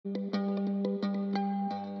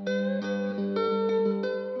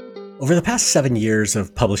Over the past 7 years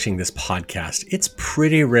of publishing this podcast, it's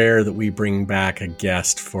pretty rare that we bring back a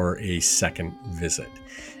guest for a second visit.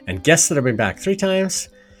 And guests that have been back 3 times,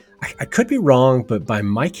 I could be wrong, but by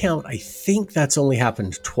my count, I think that's only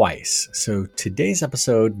happened twice. So today's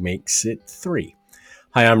episode makes it 3.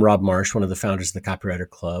 Hi, I'm Rob Marsh, one of the founders of the Copywriter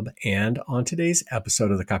Club. And on today's episode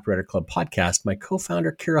of the Copywriter Club podcast, my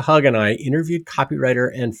co-founder Kira Hug and I interviewed copywriter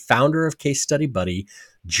and founder of Case Study Buddy,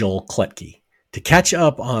 Joel Klettke, to catch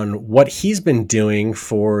up on what he's been doing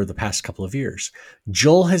for the past couple of years.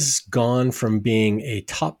 Joel has gone from being a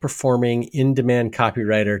top performing in-demand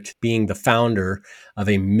copywriter to being the founder of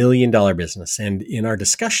a $1 million business. And in our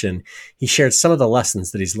discussion, he shared some of the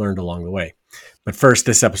lessons that he's learned along the way. But first,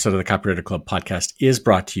 this episode of the Copywriter Club podcast is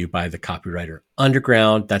brought to you by the Copywriter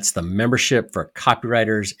Underground. That's the membership for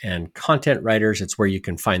copywriters and content writers. It's where you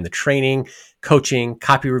can find the training, coaching,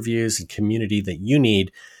 copy reviews, and community that you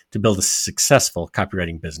need to build a successful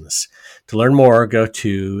copywriting business. To learn more, go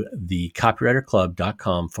to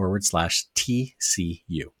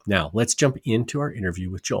thecopywriterclub.com/TCU. Now, let's jump into our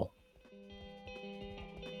interview with Joel.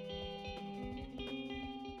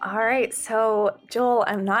 All right. So, Joel,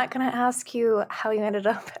 I'm not going to ask you how you ended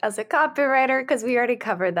up as a copywriter because we already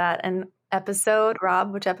covered that in episode.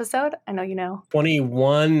 Rob, which episode? I know you know.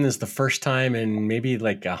 21 is the first time, and maybe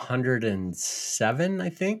like 107, I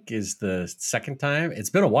think, is the second time. It's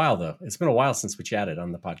been a while, though. It's been a while since we chatted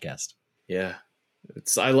on the podcast. Yeah.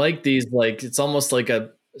 I like these, like, it's almost like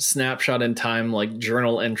a snapshot in time, like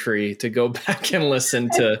journal entry to go back and listen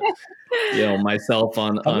to, myself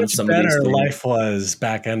on some of these things. Life was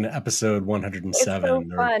back on episode 107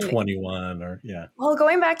 so or 21 or yeah. Well,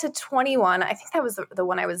 going back to 21, I think that was the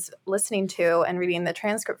one I was listening to and reading the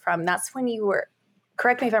transcript from. That's when you were,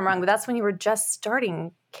 correct me if I'm wrong, but that's when you were just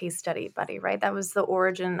starting Case Study Buddy, right? That was the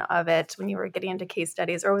origin of it when you were getting into case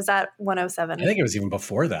studies, or was that 107? I think it was even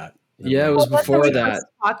before that. Yeah, it was before that. We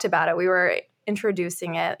talked about it. We were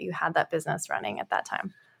introducing it. You had that business running at that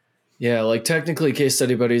time. Yeah, like technically Case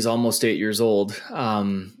Study Buddy is almost 8 years old.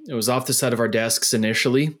 It was off the side of our desks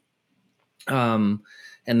initially. And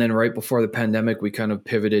then right before the pandemic, we kind of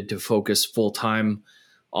pivoted to focus full time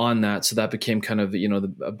on that. So that became kind of,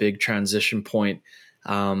 a big transition point.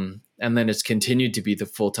 And then it's continued to be the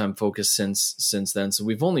full-time focus since then. So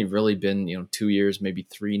we've only really been, 2 years, maybe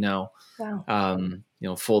 3 now, wow.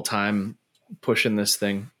 Full-time pushing this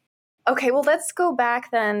thing. Okay, well, let's go back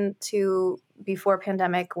then to before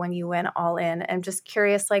pandemic when you went all in. I'm just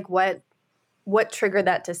curious, like what triggered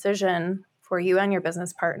that decision for you and your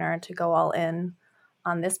business partner to go all in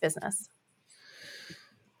on this business?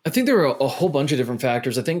 I think there were a whole bunch of different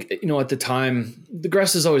factors. I think, at the time, the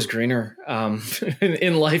grass is always greener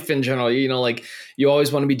in life in general. Like you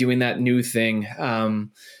always want to be doing that new thing. The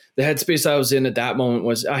headspace I was in at that moment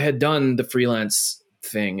was I had done the freelance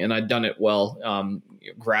thing and I'd done it well,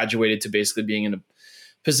 graduated to basically being in a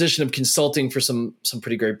position of consulting for some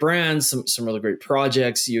pretty great brands, some really great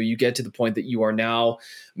projects. You get to the point that you are now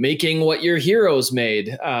making what your heroes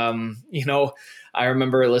made. I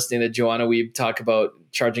remember listening to Joanna Weeb talk about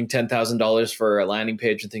charging $10,000 for a landing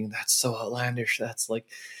page and thinking that's so outlandish. That's like,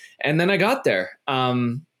 and then I got there.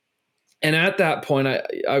 And at that point,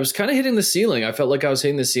 I was kind of hitting the ceiling. I felt like I was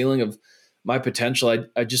hitting the ceiling of my potential.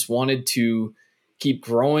 I just wanted to keep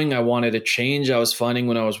growing. I wanted a change. I was finding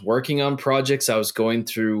when I was working on projects, I was going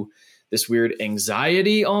through this weird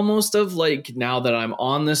anxiety almost of like, now that I'm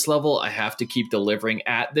on this level, I have to keep delivering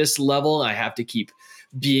at this level. I have to keep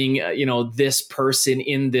being, this person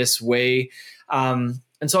in this way. And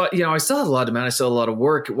so, I still had a lot of demand. I still had a lot of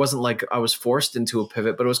work. It wasn't like I was forced into a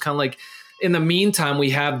pivot, but it was kind of like, in the meantime,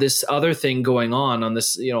 we have this other thing going on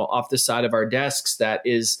this, off the side of our desks that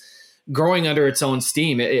is growing under its own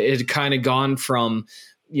steam. It had kind of gone from,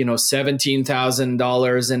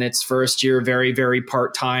 $17,000 in its first year, very, very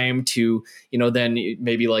part-time to, then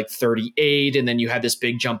maybe like 38. And then you had this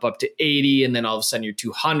big jump up to 80. And then all of a sudden you're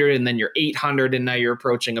 200 and then you're 800 and now you're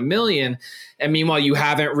approaching $1 million. And meanwhile, you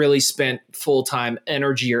haven't really spent full-time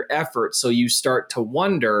energy or effort. So you start to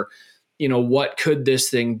wonder, what could this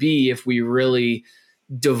thing be if we really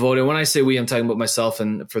devoted? When I say we, I'm talking about myself.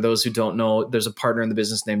 And for those who don't know, there's a partner in the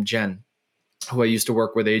business named Jen, who I used to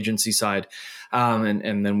work with agency side.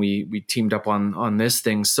 And then we teamed up on this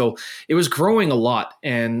thing. So it was growing a lot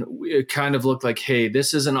and it kind of looked like, hey,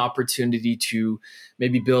 this is an opportunity to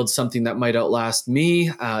maybe build something that might outlast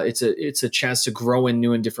me. It's a chance to grow in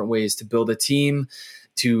new and different ways, to build a team,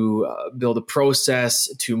 to build a process,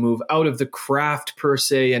 to move out of the craft per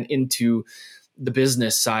se and into the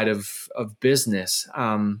business side of business.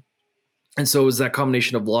 And so it was that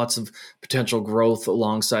combination of lots of potential growth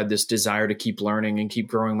alongside this desire to keep learning and keep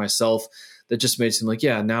growing myself that just made it seem like,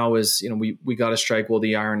 yeah, now is, we got to strike while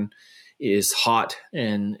the iron is hot.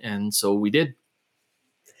 And so we did.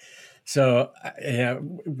 So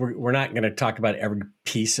we're not going to talk about every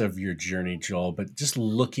piece of your journey, Joel, but just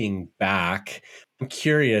looking back, I'm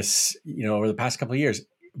curious, over the past couple of years,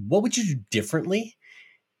 what would you do differently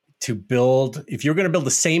to build, if you're going to build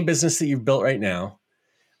the same business that you've built right now?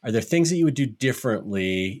 Are there things that you would do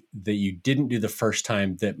differently that you didn't do the first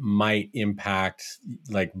time that might impact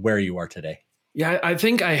like where you are today? Yeah, I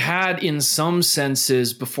think I had, in some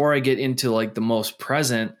senses, before I get into like the most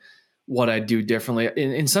present, what I do differently.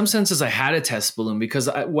 In some senses, I had a test balloon because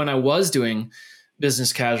when I was doing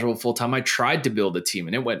business casual full time, I tried to build a team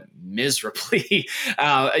and it went miserably.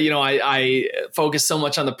 I focused so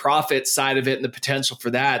much on the profit side of it and the potential for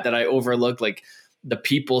that I overlooked like the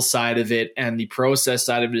people side of it and the process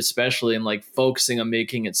side of it, especially, and like focusing on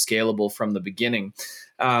making it scalable from the beginning.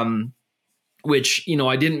 Which,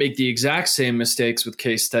 I didn't make the exact same mistakes with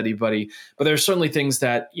Case Study Buddy, but there are certainly things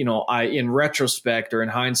that, in retrospect or in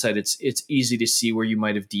hindsight, it's easy to see where you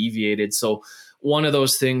might have deviated. So one of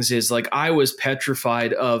those things is like, I was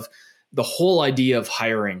petrified of the whole idea of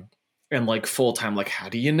hiring and like full-time, like, how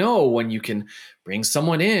do you know when you can bring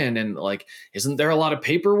someone in? And like, isn't there a lot of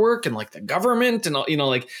paperwork and like the government and,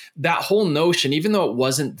 like that whole notion, even though it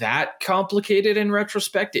wasn't that complicated in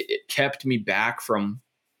retrospect, it kept me back from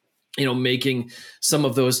making some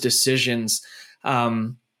of those decisions.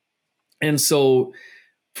 And so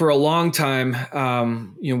for a long time,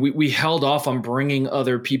 we held off on bringing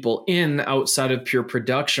other people in outside of pure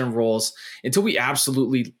production roles until we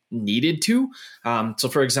absolutely needed to. So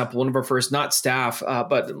for example, one of our first, not staff,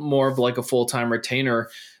 but more of like a full-time retainer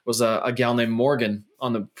was a gal named Morgan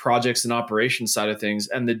on the projects and operations side of things.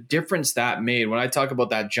 And the difference that made, when I talk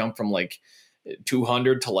about that jump from like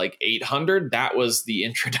 200 to like 800, that was the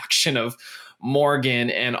introduction of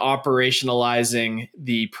Morgan and operationalizing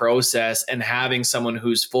the process and having someone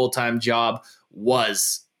whose full-time job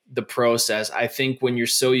was the process. I think when you're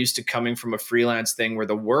so used to coming from a freelance thing where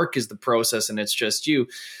the work is the process and it's just you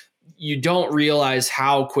don't realize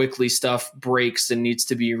how quickly stuff breaks and needs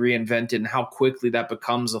to be reinvented and how quickly that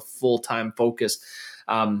becomes a full-time focus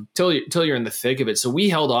till you're in the thick of it. So we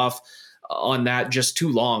held off on that just too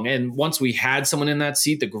long. And once we had someone in that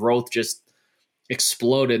seat, the growth just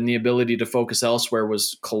exploded and the ability to focus elsewhere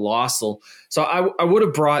was colossal. So I would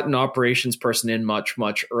have brought an operations person in much,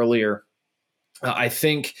 much earlier. I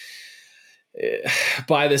think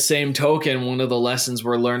by the same token, one of the lessons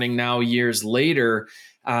we're learning now years later,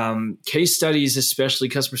 case studies, especially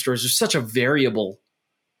customer stories, are such a variable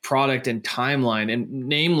product and timeline, and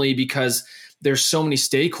namely because there's so many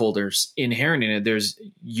stakeholders inherent in it. There's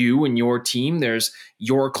you and your team, there's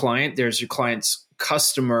your client, there's your client's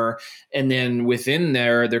customer, and then within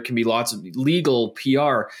there can be lots of legal,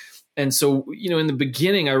 PR. And so, in the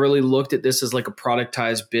beginning, I really looked at this as like a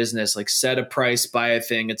productized business, like set a price, buy a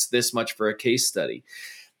thing, it's this much for a case study.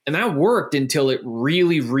 And that worked until it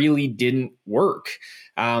really, really didn't work.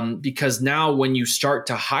 Because now when you start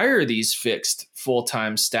to hire these fixed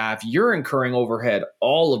full-time staff, you're incurring overhead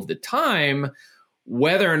all of the time,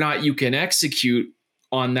 whether or not you can execute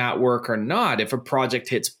on that work or not. If a project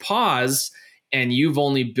hits pause and you've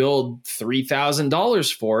only billed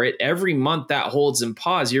 $3,000 for it, every month that holds in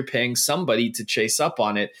pause, you're paying somebody to chase up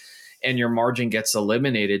on it and your margin gets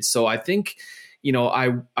eliminated. So I think,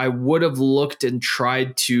 I would have looked and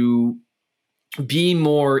tried to be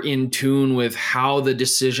more in tune with how the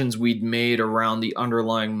decisions we'd made around the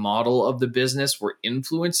underlying model of the business were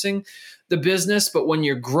influencing the business. But when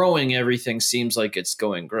you're growing, everything seems like it's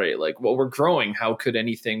going great. Like, well, we're growing. How could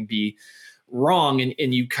anything be wrong?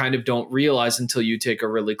 And you kind of don't realize until you take a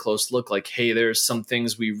really close look, like, hey, there's some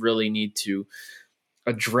things we really need to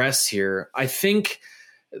address here. I think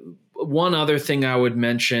one other thing I would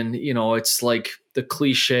mention, it's like the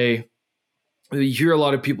cliche. You hear a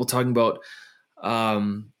lot of people talking about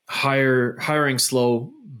hiring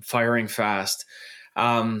slow, firing fast.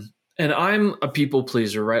 And I'm a people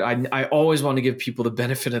pleaser, right? I always want to give people the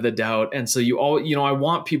benefit of the doubt. And so I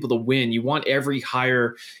want people to win. You want every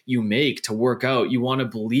hire you make to work out. You want to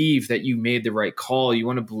believe that you made the right call. You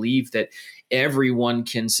want to believe that everyone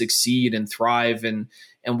can succeed and thrive and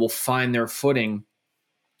will find their footing.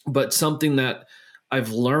 But something that I've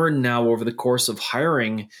learned now over the course of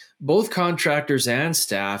hiring both contractors and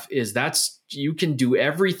staff is you can do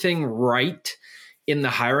everything right in the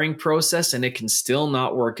hiring process and it can still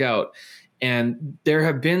not work out. And there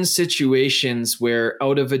have been situations where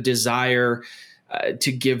out of a desire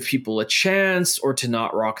to give people a chance or to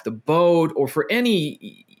not rock the boat or for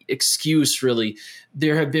any excuse really.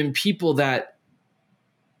 There have been people that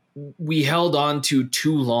we held on to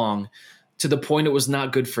too long, to the point it was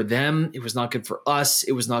not good for them. It was not good for us.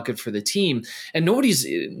 It was not good for the team. And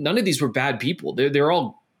none of these were bad people. They're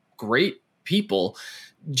all great people,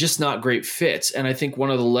 just not great fits. And I think one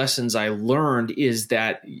of the lessons I learned is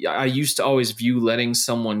that I used to always view letting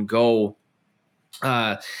someone go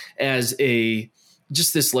as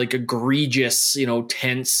just this like egregious,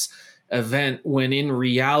 tense event, when in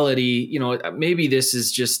reality, maybe this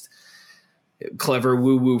is just clever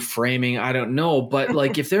woo-woo framing, I don't know, but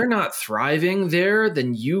like if they're not thriving there,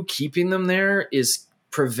 then you keeping them there is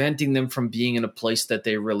preventing them from being in a place that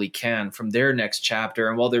they really can, from their next chapter.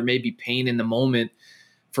 And while there may be pain in the moment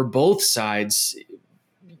for both sides,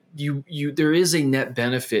 there is a net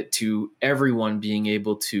benefit to everyone being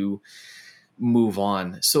able to move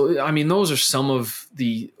on. So, I mean, those are some of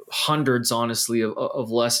the hundreds, honestly,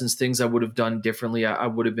 of lessons, things I would have done differently. I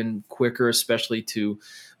would have been quicker, especially to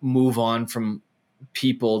move on from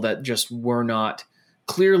people that just were not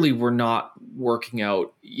working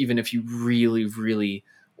out, even if you really, really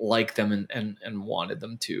like them and wanted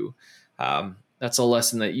them to. That's a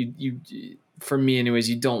lesson that you, for me anyways,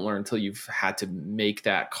 you don't learn until you've had to make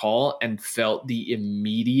that call and felt the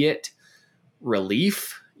immediate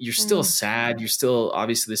relief. You're still sad. You're still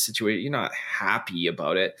obviously the situation. You're not happy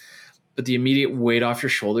about it, but the immediate weight off your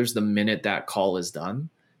shoulders the minute that call is done.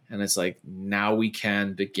 And it's like, now we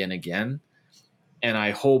can begin again. And I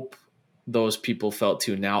hope those people felt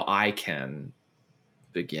too, now I can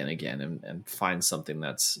begin again and find something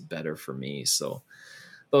that's better for me. So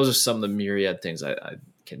those are some of the myriad things I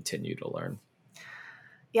continue to learn.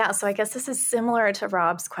 Yeah. So I guess this is similar to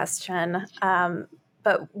Rob's question.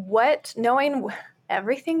 But knowing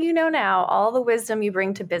everything you know now, all the wisdom you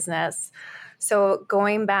bring to business. So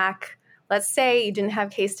going back, let's say you didn't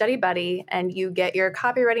have Case Study Buddy and you get your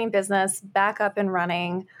copywriting business back up and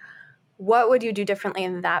running. What would you do differently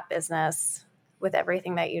in that business with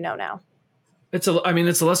everything that you know now? It's a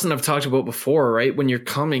lesson I've talked about before, right? When you're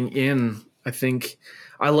coming in, I think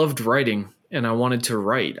I loved writing and I wanted to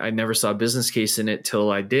write. I never saw a business case in it till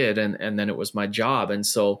I did. And then it was my job. And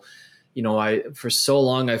so, for so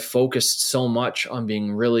long, I focused so much on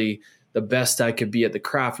being really the best I could be at the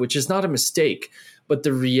craft, which is not a mistake. But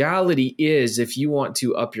the reality is, if you want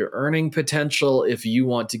to up your earning potential, if you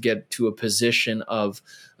want to get to a position of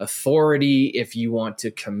authority, if you want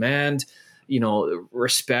to command,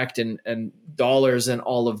 respect and dollars and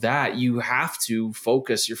all of that, you have to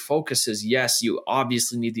focus. Your focus is, yes, you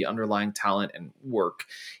obviously need the underlying talent and work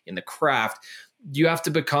in the craft. You have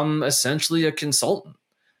to become essentially a consultant.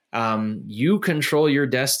 You control your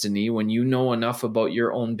destiny when you know enough about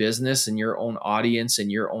your own business and your own audience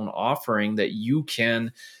and your own offering that you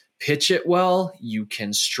can pitch it well, you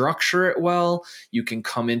can structure it well, you can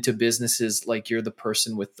come into businesses like you're the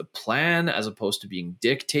person with the plan as opposed to being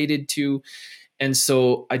dictated to. And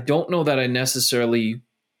so I don't know that I necessarily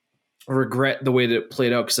regret the way that it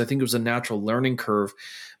played out, because I think it was a natural learning curve.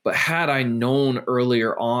 But had I known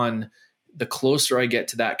earlier on, the closer I get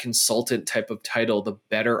to that consultant type of title, the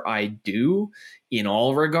better I do in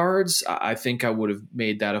all regards. I think I would have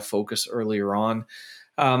made that a focus earlier on.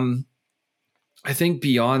 I think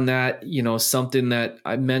beyond that, something that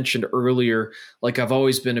I mentioned earlier, like I've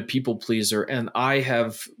always been a people pleaser, and I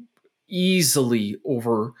have easily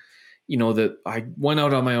I went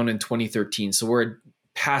out on my own in 2013. So we're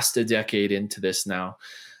past a decade into this now.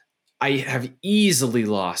 I have easily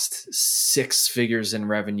lost 6 figures in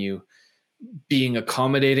revenue being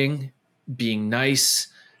accommodating, being nice,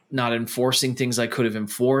 not enforcing things I could have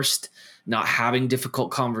enforced, not having difficult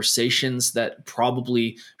conversations that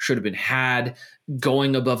probably should have been had,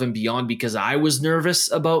 going above and beyond because I was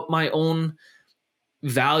nervous about my own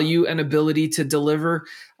value and ability to deliver.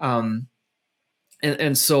 And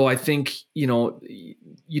so I think, you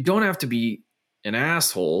don't have to be an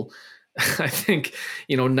asshole. I think,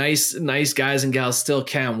 nice guys and gals still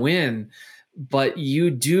can win, but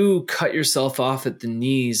you do cut yourself off at the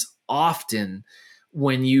knees often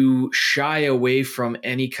when you shy away from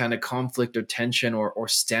any kind of conflict or tension or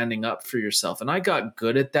standing up for yourself. And I got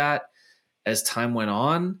good at that as time went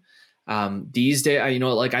on. These days,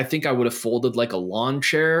 I think I would have folded like a lawn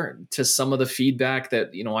chair to some of the feedback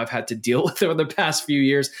that, I've had to deal with over the past few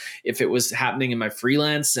years if it was happening in my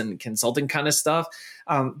freelance and consulting kind of stuff.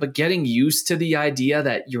 But getting used to the idea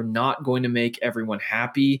that you're not going to make everyone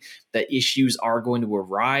happy, that issues are going to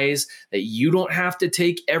arise, that you don't have to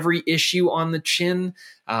take every issue on the chin,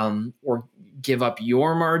 or give up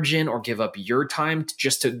your margin or give up your time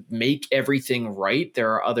just to make everything right.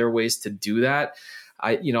 There are other ways to do that.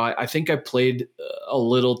 I think I played a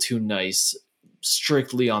little too nice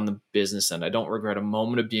strictly on the business end. I don't regret a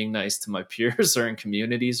moment of being nice to my peers or in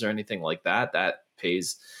communities or anything like that. That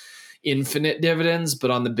pays infinite dividends.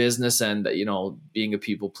 But on the business end, being a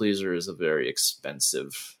people pleaser is a very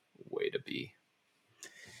expensive way to be.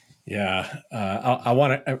 Yeah,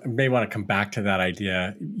 I may want to come back to that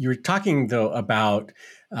idea. You were talking though about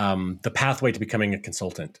the pathway to becoming a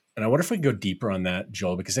consultant, and I wonder if we can go deeper on that,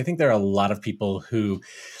 Joel, because I think there are a lot of people who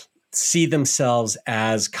see themselves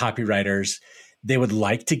as copywriters. They would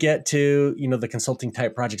like to get to the consulting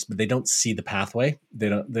type projects, but they don't see the pathway. They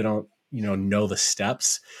don't know the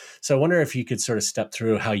steps. So I wonder if you could sort of step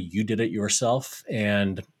through how you did it yourself,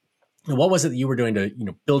 and what was it that you were doing to,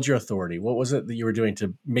 build your authority? What was it that you were doing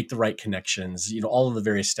to make the right connections? All of the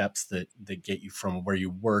various steps that get you from where you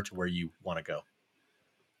were to where you want to go.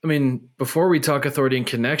 I mean, before we talk authority and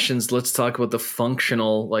connections, let's talk about the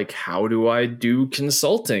functional, like, how do I do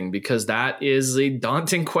consulting? Because that is a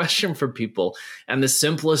daunting question for people. And the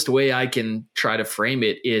simplest way I can try to frame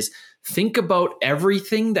it is think about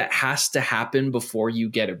everything that has to happen before you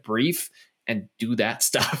get a brief and do that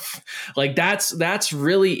stuff. Like that's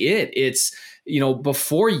really it. It's,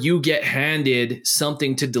 before you get handed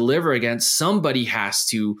something to deliver against, somebody has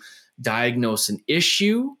to diagnose an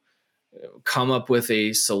issue, come up with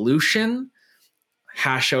a solution,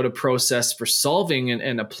 hash out a process for solving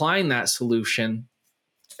and applying that solution.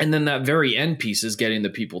 And then that very end piece is getting the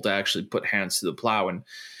people to actually put hands to the plow and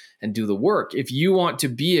do the work. If you want to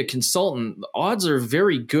be a consultant, the odds are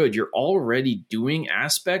very good you're already doing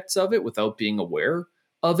aspects of it without being aware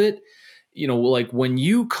of it. Like when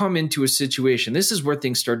you come into a situation, this is where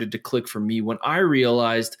things started to click for me when I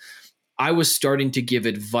realized I was starting to give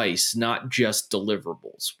advice, not just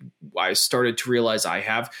deliverables. I started to realize I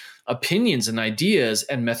have opinions and ideas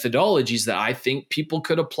and methodologies that I think people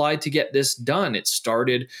could apply to get this done. It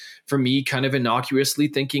started for me kind of innocuously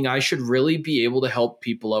thinking I should really be able to help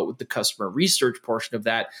people out with the customer research portion of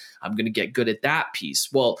that. I'm going to get good at that piece.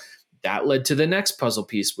 Well, that led to the next puzzle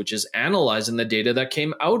piece, which is analyzing the data that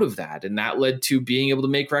came out of that. And that led to being able to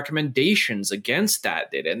make recommendations against that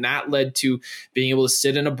data. And that led to being able to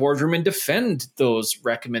sit in a boardroom and defend those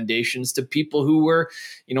recommendations to people who were,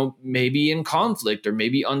 maybe in conflict or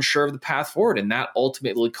maybe unsure of the path forward. And that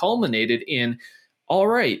ultimately culminated in, all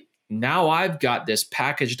right, now I've got this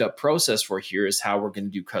packaged up process for here's how we're going to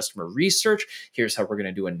do customer research. Here's how we're going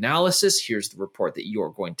to do analysis. Here's the report that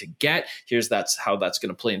you're going to get. That's how that's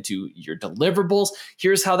going to play into your deliverables.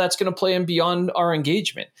 Here's how that's going to play in beyond our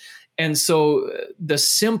engagement. And so the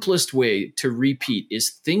simplest way to repeat is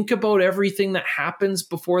think about everything that happens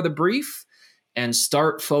before the brief and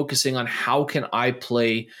start focusing on how can I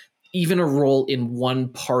play even a role in one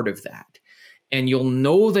part of that. And you'll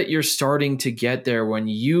know that you're starting to get there when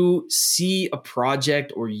you see a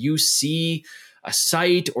project or you see a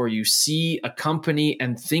site or you see a company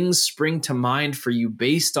and things spring to mind for you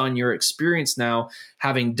based on your experience now,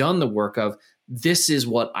 having done the work of, this is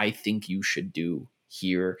what I think you should do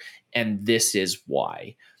here, and this is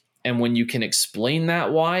why. And when you can explain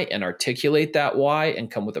that why and articulate that why and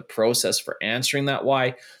come with a process for answering that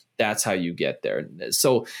why, that's how you get there.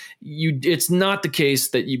 So it's not the case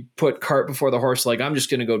that you put cart before the horse, like I'm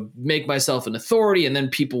just going to go make myself an authority and then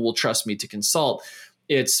people will trust me to consult.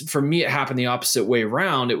 For me, it happened the opposite way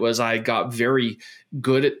around. It was I got very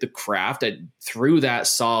good at the craft. Through that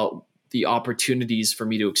saw the opportunities for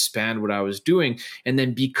me to expand what I was doing. And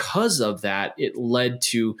then because of that, it led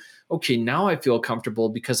to, okay, now I feel comfortable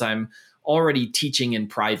because I'm already teaching in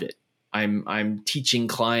private. I'm teaching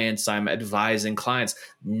clients, I'm advising clients.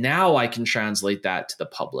 Now I can translate that to the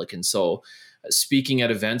public. And so speaking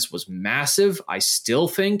at events was massive. I still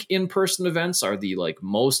think in-person events are the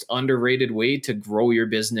most underrated way to grow your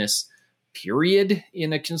business, period,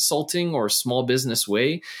 in a consulting or small business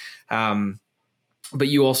way. But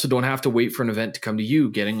you also don't have to wait for an event to come to you.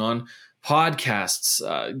 Getting on podcasts,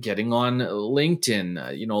 getting on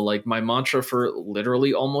LinkedIn, my mantra for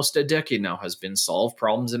literally almost a decade now has been solve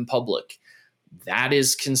problems in public. That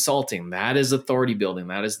is consulting. That is authority building.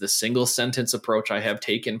 That is the single sentence approach I have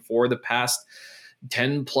taken for the past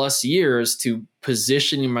 10 plus years to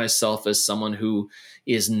positioning myself as someone who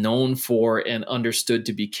is known for and understood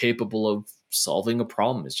to be capable of solving a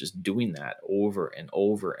problem, is just doing that over and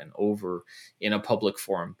over and over in a public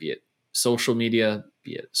forum, be it social media,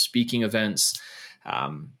 be it speaking events,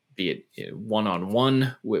 be it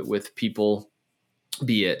one-on-one with people,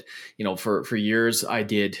 be it, for years I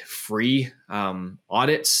did free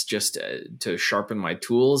audits just to sharpen my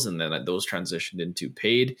tools. And then those transitioned into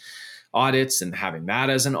paid audits and having that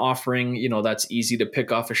as an offering, that's easy to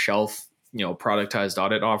pick off a shelf. Productized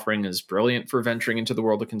audit offering is brilliant for venturing into the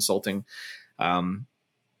world of consulting.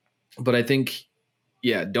 But I think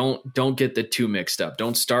Yeah, don't get the two mixed up.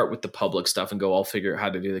 Don't start with the public stuff and go, I'll figure out how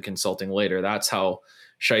to do the consulting later. That's how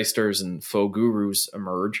shysters and faux gurus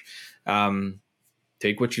emerge.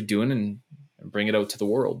 Take what you're doing and bring it out to the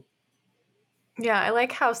world. Yeah, I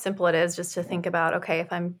like how simple it is just to think about, okay,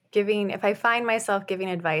 if I find myself giving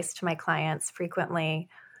advice to my clients frequently,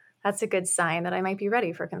 that's a good sign that I might be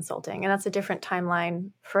ready for consulting. And that's a different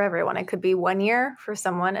timeline for everyone. It could be 1 year for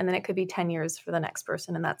someone, and then it could be 10 years for the next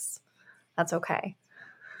person. And that's okay.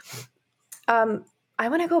 I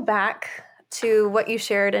want to go back to what you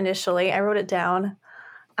shared initially. I wrote it down.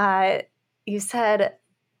 You said,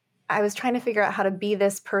 I was trying to figure out how to be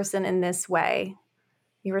this person in this way.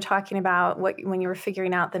 You were talking about when you were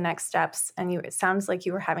figuring out the next steps, and it sounds like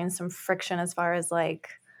you were having some friction as far as like,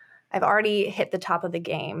 I've already hit the top of the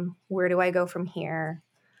game. Where do I go from here?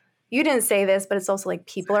 You didn't say this, but it's also like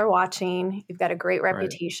people are watching. You've got a great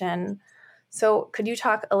reputation. Right. So could you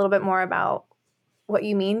talk a little bit more about what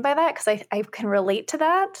you mean by that? Because I can relate to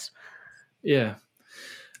that. Yeah.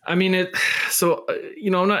 I mean, I'm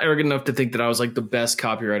not arrogant enough to think that I was like the best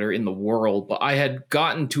copywriter in the world, but I had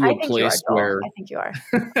gotten to a place where I think you are.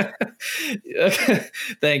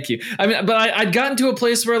 Thank you. I mean, but I'd gotten to a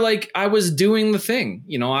place where like I was doing the thing,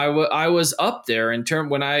 I was up there in term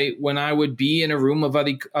when I would be in a room of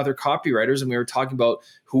other copywriters and we were talking about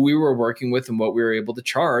who we were working with and what we were able to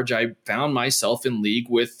charge. I found myself in league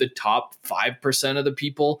with the top 5% of the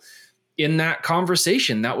people in that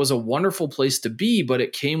conversation. That was a wonderful place to be, but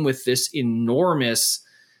it came with this enormous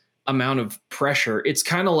amount of pressure. It's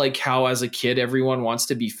kind of like how as a kid, everyone wants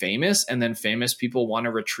to be famous and then famous people want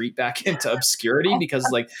to retreat back into obscurity because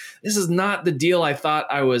like, this is not the deal I thought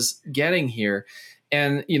I was getting here.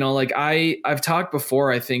 And, like I've talked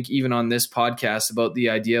before, I think even on this podcast about the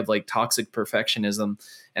idea of like toxic perfectionism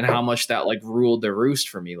and how much that like ruled the roost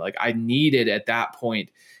for me. Like I needed at that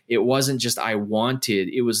point, it wasn't just I wanted,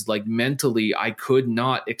 it was like mentally I could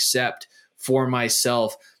not accept for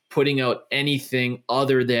myself putting out anything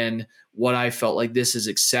other than what I felt like this is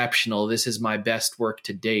exceptional. This is my best work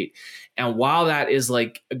to date. And while that is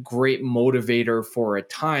like a great motivator for a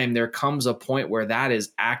time, there comes a point where that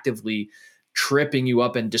is actively tripping you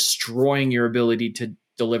up and destroying your ability to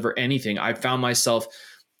deliver anything. I found myself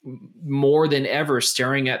more than ever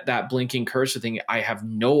staring at that blinking cursor thinking, I have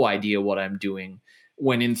no idea what I'm doing.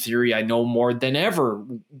 When in theory, I know more than ever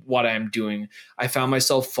what I'm doing. I found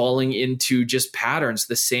myself falling into just patterns,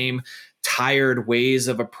 the same tired ways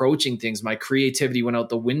of approaching things. My creativity went out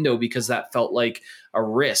the window because that felt like a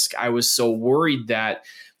risk. I was so worried that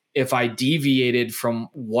if I deviated from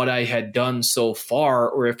what I had done so far,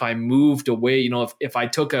 or if I moved away, if I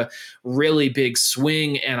took a really big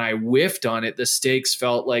swing and I whiffed on it, the stakes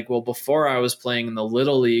felt like, well, before I was playing in the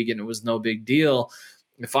little league and it was no big deal.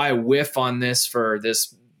 If I whiff on this for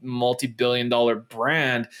this multi-billion-dollar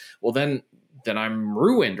brand, well, then I'm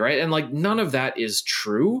ruined, right? And like none of that is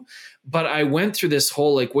true. But I went through this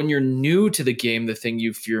whole, like when you're new to the game, the thing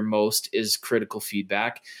you fear most is critical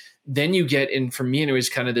feedback. Then you get in, for me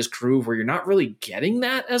anyways, kind of this groove where you're not really getting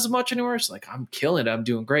that as much anymore. It's like, I'm killing it. I'm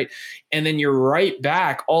doing great. And then you're right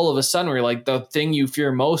back all of a sudden where you're like, the thing you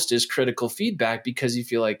fear most is critical feedback because you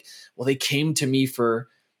feel like, well, they came to me for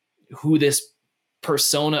who this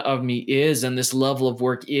persona of me is and this level of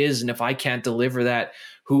work is. And if I can't deliver that,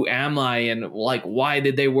 who am I? And like, why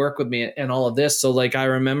did they work with me and all of this? So like, I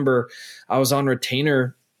remember I was on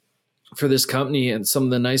retainer for this company and some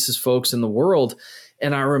of the nicest folks in the world.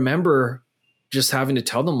 And I remember just having to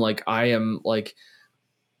tell them like,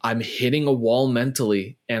 I'm hitting a wall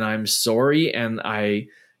mentally and I'm sorry. And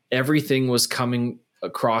everything was coming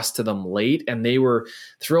across to them late and they were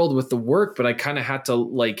thrilled with the work, but I kind of had to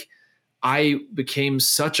like, I became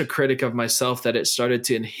such a critic of myself that it started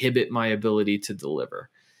to inhibit my ability to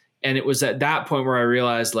deliver. And it was at that point where I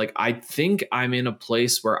realized, like, I think I'm in a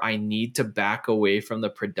place where I need to back away from the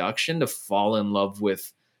production to fall in love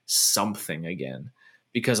with something again,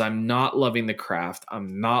 because I'm not loving the craft.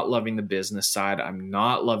 I'm not loving the business side. I'm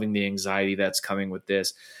not loving the anxiety that's coming with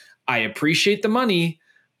this. I appreciate the money,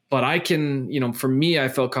 but I can, for me, I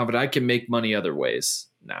felt confident I can make money other ways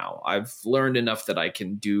now. I've learned enough that I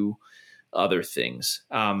can do other things.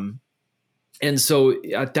 And so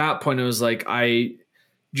at that point, it was like, I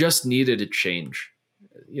just needed a change,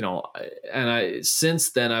 and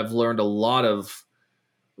since then I've learned a lot of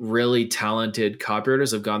really talented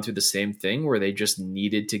copywriters have gone through the same thing where they just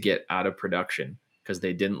needed to get out of production because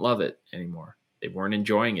they didn't love it anymore. They weren't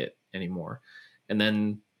enjoying it anymore. And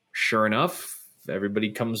then sure enough,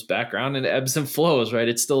 everybody comes back around and ebbs and flows, right?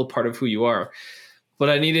 It's still a part of who you are. But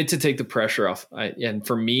I needed to take the pressure off. And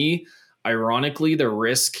for me, ironically, the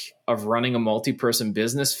risk of running a multi-person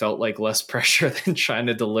business felt like less pressure than trying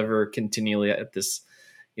to deliver continually at this,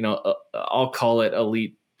 I'll call it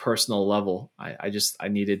elite personal level. I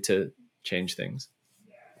needed to change things.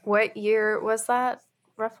 What year was that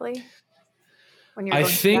roughly? When you were I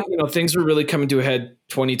going think, things were really coming to a head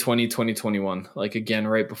 2020, 2021, like again,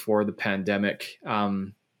 right before the pandemic.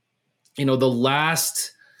 The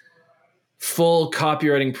last full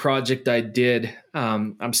copywriting project I did,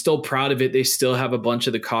 I'm still proud of it. They still have a bunch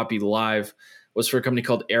of the copy live, was for a company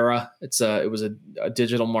called Era. It was a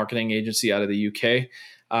digital marketing agency out of the UK.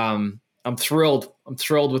 I'm thrilled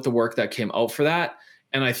with the work that came out for that.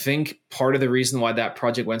 And I think part of the reason why that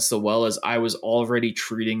project went so well is I was already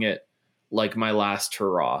treating it like my last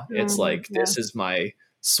hurrah. It's like, this is my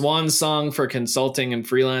swan song for consulting and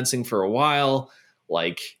freelancing for a while.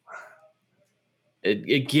 Like,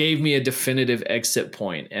 it gave me a definitive exit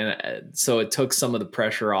point. And so it took some of the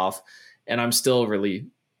pressure off, and I'm still really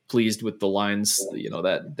pleased with the lines,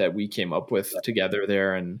 that we came up with together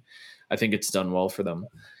there. And I think it's done well for them.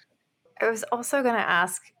 I was also going to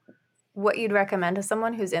ask what you'd recommend to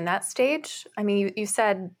someone who's in that stage. I mean, you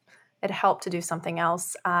said it helped to do something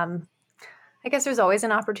else. I guess there's always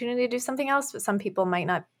an opportunity to do something else, but some people might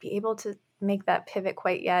not be able to make that pivot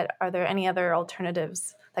quite yet. Are there any other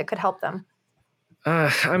alternatives that could help them?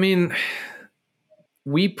 I mean,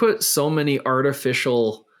 we put so many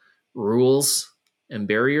artificial rules and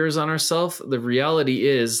barriers on ourselves. The reality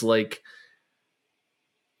is, like,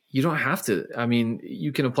 you don't have to. I mean,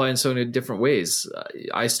 you can apply in so many different ways.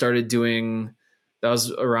 That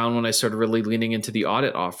was around when I started really leaning into the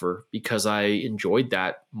audit offer, because I enjoyed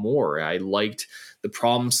that more. I liked the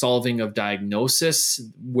problem solving of diagnosis,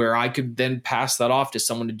 where I could then pass that off to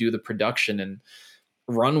someone to do the production and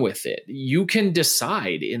run with it. You can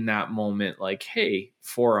decide in that moment, like, hey,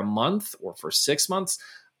 for a month or for 6 months,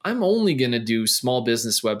 I'm only going to do small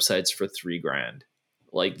business websites for $3,000.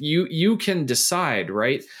 Like, you can decide,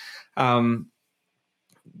 right?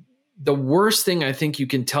 The worst thing I think you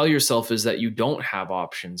can tell yourself is that you don't have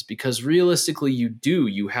options, because realistically you do.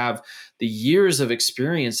 You have the years of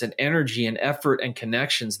experience and energy and effort and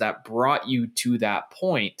connections that brought you to that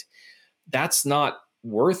point. That's not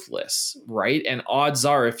worthless, right? And odds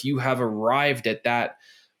are, if you have arrived at that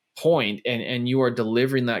point and you are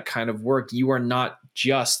delivering that kind of work, you are not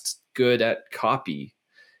just good at copy.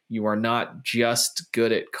 You are not just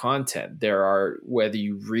good at content. There are, whether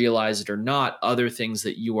you realize it or not, other things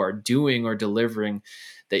that you are doing or delivering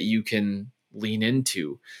that you can lean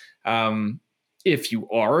into. If you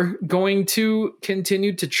are going to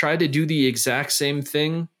continue to try to do the exact same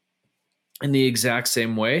thing in the exact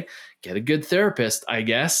same way, get a good therapist, I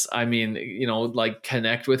guess. I mean, like,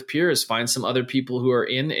 connect with peers, find some other people who are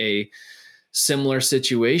in a similar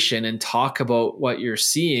situation and talk about what you're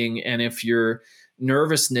seeing. And if your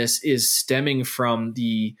nervousness is stemming from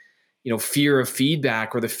the, fear of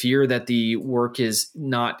feedback or the fear that the work is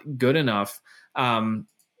not good enough,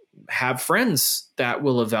 have friends that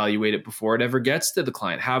will evaluate it before it ever gets to the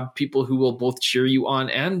client. Have people who will both cheer you on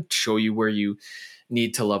and show you where you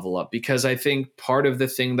need to level up. Because I think part of the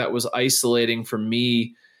thing that was isolating for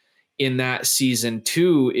me in that season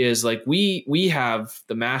 2 is, like, we have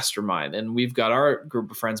the mastermind and we've got our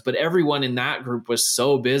group of friends, but everyone in that group was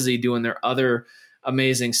so busy doing their other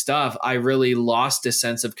amazing stuff. I really lost a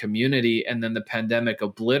sense of community, and then the pandemic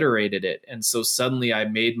obliterated it. And so suddenly I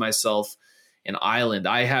made myself an island.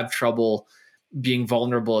 I have trouble being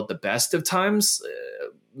vulnerable at the best of times,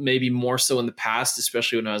 maybe more so in the past,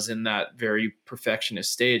 especially when I was in that very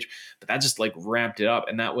perfectionist stage, but that just, like, ramped it up.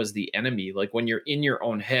 And that was the enemy. Like, when you're in your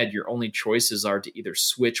own head, your only choices are to either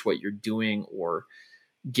switch what you're doing or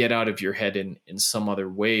get out of your head in some other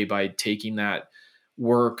way by taking that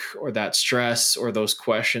work or that stress or those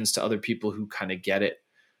questions to other people who kind of get it.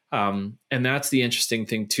 And that's the interesting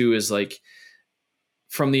thing too, is, like,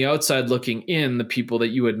 from the outside looking in, the people that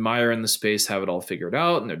you admire in the space have it all figured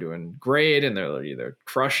out and they're doing great and they're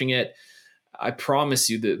crushing it. I promise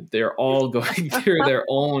you that they're all going through their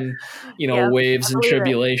own, waves and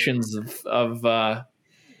tribulations of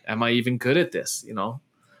am I even good at this?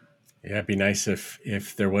 Yeah, it'd be nice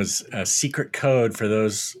if there was a secret code for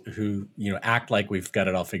those who, act like we've got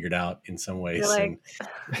it all figured out in some ways. Like...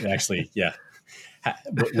 And actually, yeah,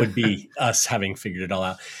 would be us having figured it all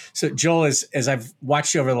out. So Joel, as I've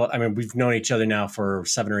watched you we've known each other now for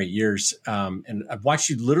 7 or 8 years. And I've watched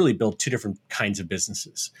you literally build 2 different kinds of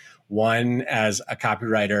businesses. One as a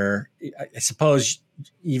copywriter. I suppose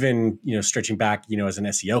even, stretching back, as an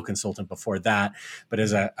SEO consultant before that, but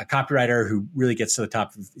as a copywriter who really gets to the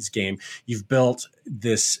top of his game, you've built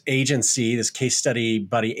this agency, this case study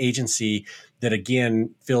buddy agency that,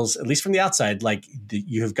 again, feels, at least from the outside, like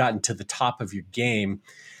you have gotten to the top of your game.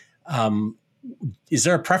 Is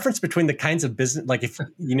there a preference between the kinds of business? Like if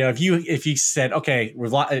you said, okay,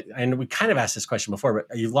 and we kind of asked this question before,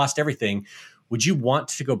 but you've lost everything. Would you want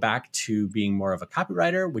to go back to being more of a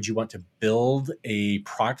copywriter? Would you want to build a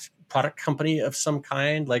product company of some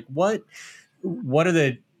kind? Like what are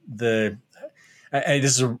the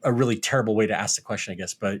this is a really terrible way to ask the question, I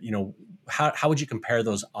guess, but how would you compare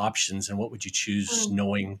those options, and what would you choose,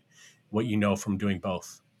 knowing what you know from doing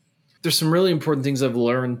both? There's some really important things I've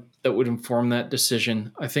learned that would inform that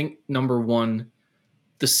decision. I think number one,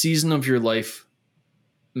 the season of your life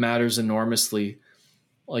matters enormously.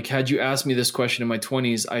 Like, had you asked me this question in my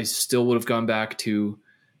 20s, I still would have gone back to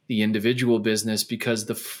the individual business, because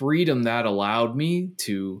the freedom that allowed me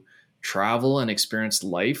to travel and experience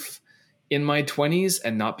life in my 20s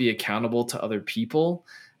and not be accountable to other people,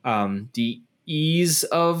 the ease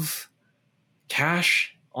of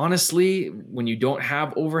cash, honestly, when you don't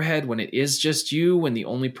have overhead, when it is just you, when the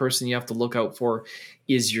only person you have to look out for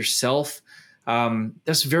is yourself,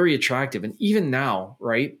 that's very attractive. And even now,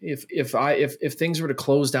 right? If things were to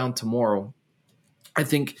close down tomorrow, I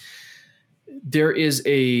think there is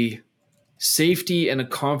a safety and a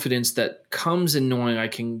confidence that comes in knowing I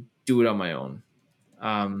can do it on my own.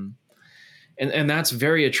 And that's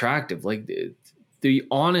very attractive. Like the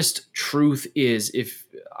honest truth is,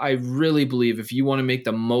 I really believe if you want to make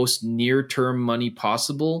the most near-term money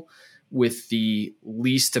possible with the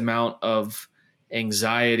least amount of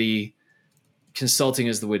anxiety, consulting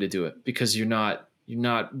is the way to do it, because you're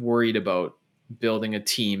not worried about building a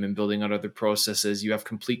team and building out other processes. You have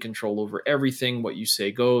complete control over everything. What you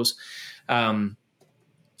say goes. And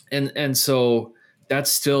so it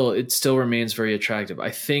still remains very attractive.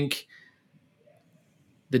 I think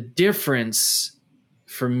the difference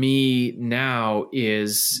for me now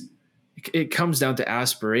is it comes down to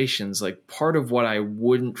aspirations. Like, part of what I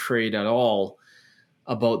wouldn't trade at all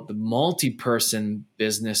about the multi-person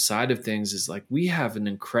business side of things is, like, we have an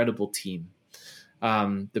incredible team.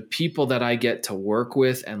 The people that I get to work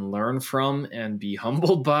with and learn from and be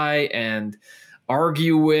humbled by and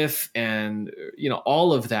argue with, and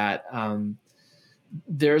all of that,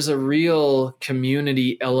 there's a real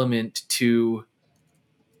community element to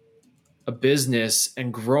a business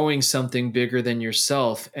and growing something bigger than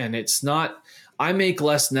yourself. And it's not, I make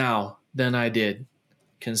less now than I did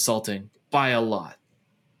consulting by a lot.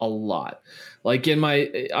 Like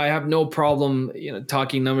I have no problem,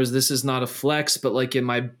 talking numbers. This is not a flex, but like in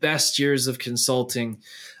my best years of consulting,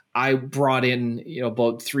 I brought in,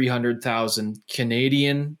 about 300,000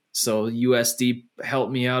 Canadian. So USD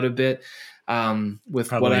helped me out a bit. With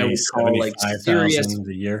probably what I would call like serious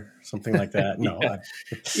a year, something like that. No.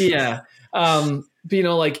 Yeah. But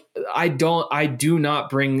like I do not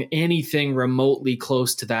bring anything remotely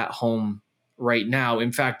close to that home right now.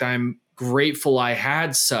 In fact, I'm grateful I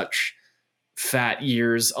had such fat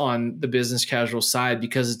years on the business casual side,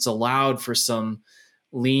 because it's allowed for some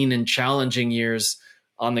lean and challenging years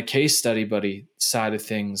on the case study buddy side of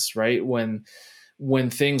things, right? When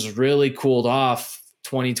things really cooled off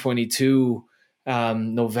 2022,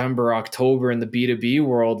 November, October in the B2B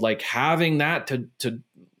world, like having that to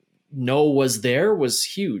know was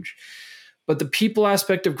huge. But the people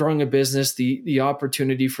aspect of growing a business, the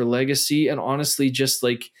opportunity for legacy, and honestly, just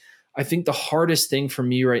like, I think the hardest thing for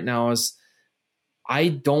me right now is I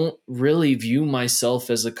don't really view myself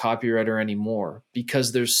as a copywriter anymore,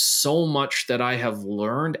 because there's so much that I have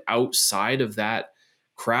learned outside of that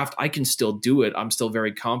craft. I can still do it. I'm still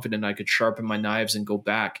very confident I could sharpen my knives and go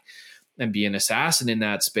back and be an assassin in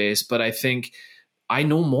that space. But I think I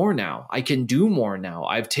know more now. I can do more now.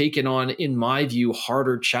 I've taken on, in my view,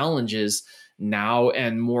 harder challenges now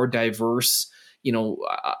and more diverse.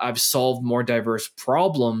 I've solved more diverse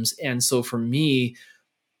problems. And so for me,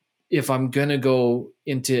 if I'm going to go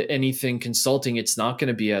into anything consulting, it's not going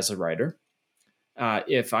to be as a writer.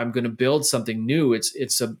 If I'm going to build something new,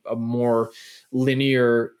 it's a more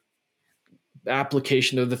linear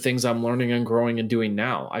application of the things I'm learning and growing and doing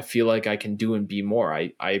now. I feel like I can do and be more.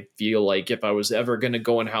 I feel like if I was ever going to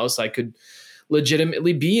go in-house, I could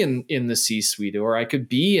legitimately be in the C-suite, or I could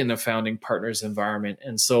be in a founding partners environment.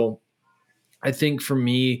 And so I think for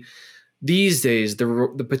me these days,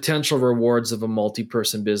 the potential rewards of a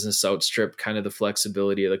multi-person business outstrip kind of the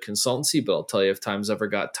flexibility of the consultancy. But I'll tell you, if times ever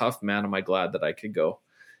got tough, man, am I glad that I could go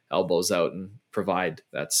elbows out and provide.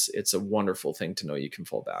 It's a wonderful thing to know you can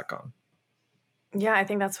fall back on. Yeah, I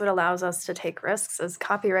think that's what allows us to take risks as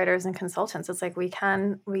copywriters and consultants. It's like we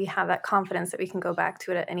have that confidence that we can go back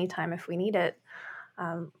to it at any time if we need it,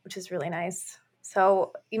 which is really nice.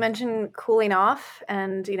 So you mentioned cooling off,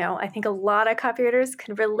 and I think a lot of copywriters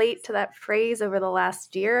can relate to that phrase over the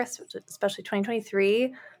last year, especially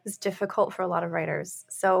 2023 was difficult for a lot of writers.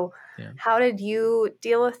 So how did you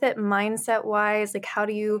deal with it mindset wise? Like, how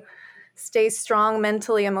do you stay strong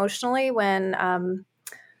mentally, emotionally when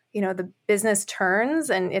the business turns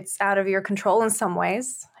and it's out of your control in some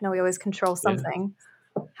ways? I know we always control something.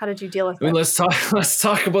 How did you deal with it? Let's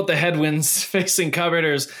talk about the headwinds facing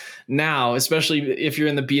copywriters now, especially if you're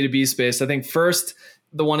in the B2B space. I think first,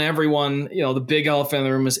 the one everyone, the big elephant in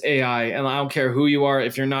the room is AI. And I don't care who you are,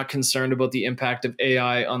 if you're not concerned about the impact of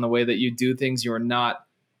AI on the way that you do things, you are not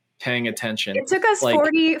paying attention. It took us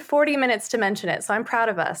 40 minutes to mention it, so I'm proud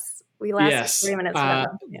of us. We lasted 40 minutes.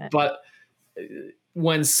 But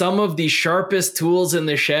when some of the sharpest tools in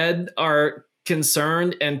the shed are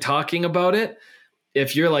concerned and talking about it,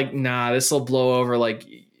 if you're like, nah, this will blow over, like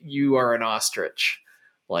you are an ostrich.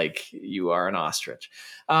 So,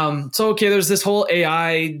 okay, there's this whole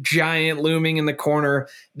AI giant looming in the corner.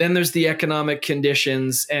 Then there's the economic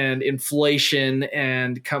conditions and inflation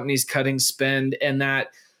and companies cutting spend. And that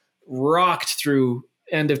rocked through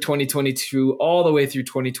end of 2022 all the way through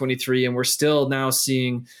 2023. And we're still now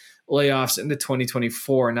seeing layoffs into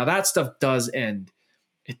 2024. Now that stuff does end.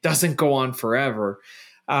 It doesn't go on forever.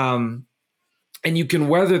 And you can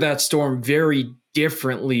weather that storm very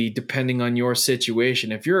differently depending on your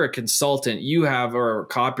situation. If you're a consultant, or a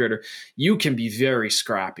copywriter, you can be very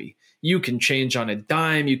scrappy. You can change on a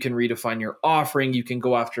dime. You can redefine your offering. You can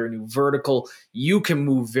go after a new vertical. You can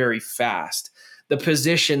move very fast. The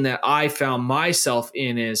position that I found myself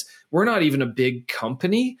in is we're not even a big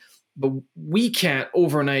company, but we can't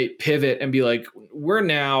overnight pivot and be like, we're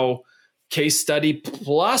now case study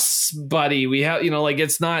plus, buddy. We have,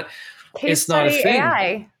 it's not a thing.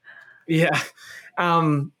 AI. Yeah.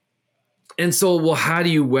 And so, well, how do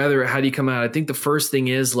you weather it? How do you come out? I think the first thing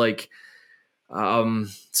is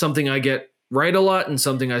something I get right a lot and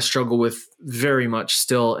something I struggle with very much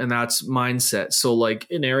still, and that's mindset. So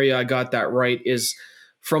an area I got that right is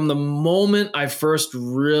from the moment I first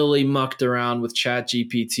really mucked around with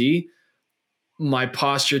ChatGPT, my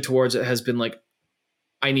posture towards it has been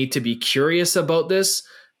I need to be curious about this,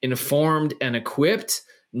 informed and equipped,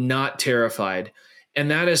 not terrified. And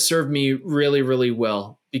that has served me really, really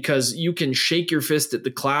well, because you can shake your fist at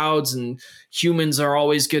the clouds and humans are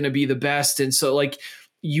always going to be the best. And so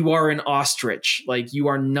you are an ostrich, you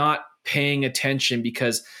are not paying attention,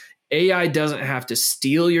 because AI doesn't have to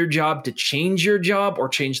steal your job to change your job or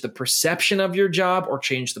change the perception of your job or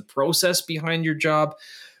change the process behind your job.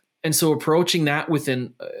 And so approaching that with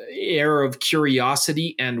an air of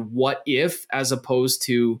curiosity and what if, as opposed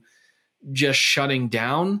to just shutting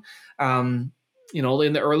down. In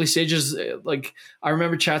the early stages, I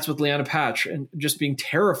remember chats with Leanna Patch and just being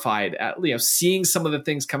terrified at seeing some of the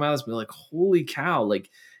things come out, being like, holy cow,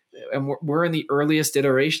 and we're in the earliest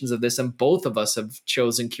iterations of this, and both of us have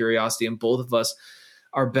chosen curiosity and both of us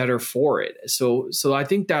are better for it. So I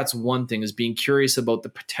think that's one thing, is being curious about the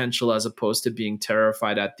potential as opposed to being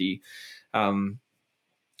terrified at the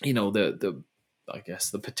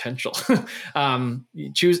potential.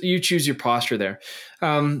 You choose your posture there.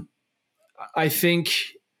 I think,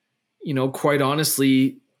 quite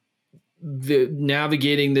honestly,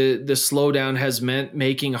 navigating the slowdown has meant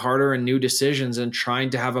making harder and new decisions and trying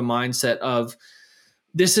to have a mindset of,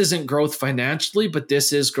 this isn't growth financially, but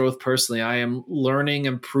this is growth personally. I am learning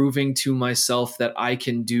and proving to myself that I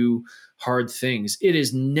can do hard things. It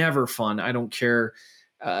is never fun. I don't care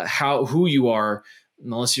who you are,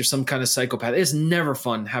 unless you're some kind of psychopath. It's never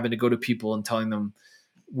fun having to go to people and telling them,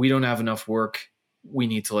 we don't have enough work, we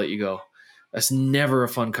need to let you go. That's never a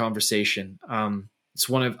fun conversation. It's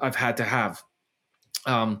one I've had to have.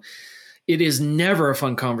 It is never a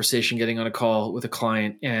fun conversation getting on a call with a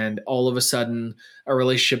client and all of a sudden a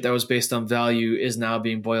relationship that was based on value is now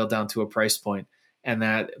being boiled down to a price point, and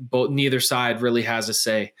that neither side really has a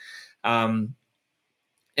say. And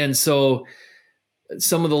so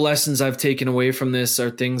some of the lessons I've taken away from this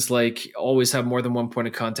are things like always have more than one point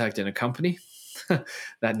of contact in a company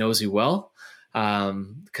that knows you well.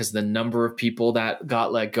 Because the number of people that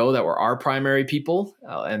got let go that were our primary people,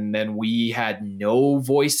 and then we had no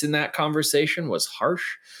voice in that conversation, was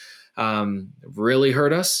harsh. Really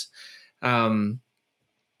hurt us. I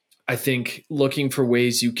think looking for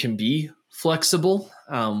ways you can be flexible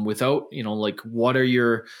without, what are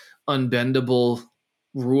your unbendable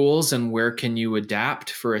rules and where can you adapt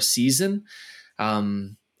for a season?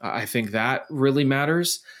 I think that really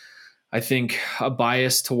matters. I think a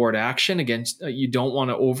bias toward action. Again, you don't want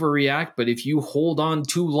to overreact, but if you hold on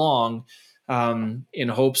too long in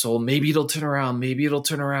hopes, oh, maybe it'll turn around, maybe it'll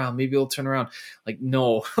turn around, maybe it'll turn around. Like,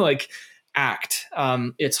 no, like act.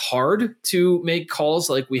 It's hard to make calls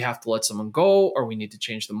like we have to let someone go or we need to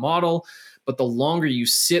change the model. But the longer you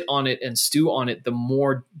sit on it and stew on it, the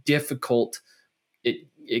more difficult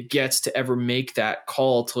it gets to ever make that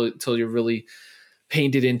call till you're really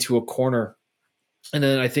painted into a corner. And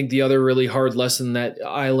then I think the other really hard lesson that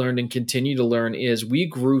I learned and continue to learn is we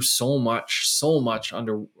grew so much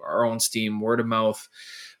under our own steam, word of mouth.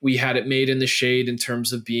 We had it made in the shade in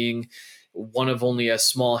terms of being one of only a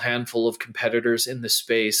small handful of competitors in the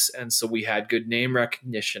space. And so we had good name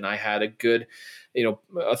recognition. I had a good,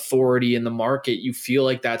 authority in the market. You feel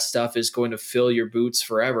like that stuff is going to fill your boots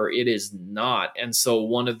forever. It is not. And so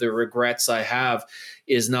one of the regrets I have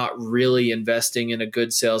is not really investing in a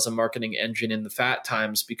good sales and marketing engine in the fat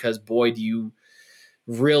times, because boy, do you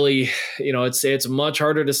really, it's much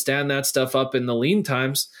harder to stand that stuff up in the lean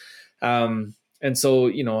times. And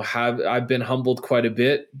so, I've been humbled quite a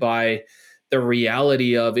bit by the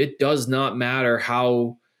reality of it does not matter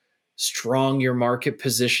how strong your market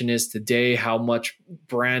position is today, how much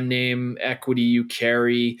brand name equity you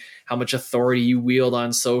carry, how much authority you wield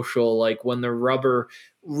on social. Like when the rubber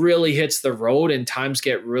really hits the road and times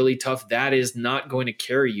get really tough, that is not going to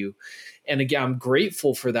carry you. And again, I'm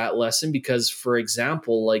grateful for that lesson because, for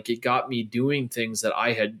example, like it got me doing things that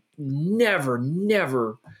I had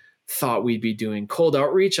never thought we'd be doing. Cold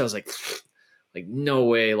outreach, I was like, no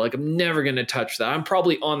way. Like, I'm never going to touch that. I'm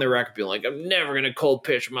probably on the record being like, I'm never going to cold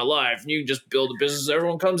pitch in my life. And you can just build a business.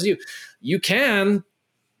 Everyone comes to you. You can.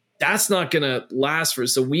 That's not going to last for.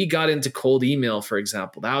 So we got into cold email, for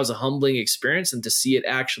example. That was a humbling experience. And to see it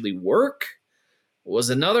actually work was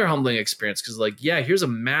another humbling experience. Because here's a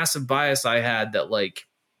massive bias I had that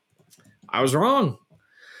I was wrong.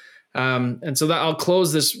 And so that I'll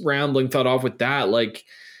close this rambling thought off with that.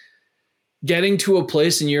 Getting to a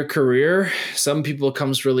place in your career, some people it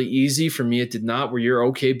comes really easy. For me, it did not, where you're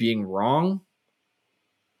okay being wrong.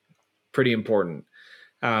 Pretty important.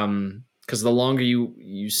 Because the longer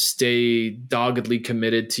you stay doggedly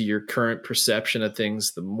committed to your current perception of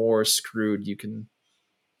things, the more screwed you can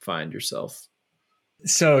find yourself.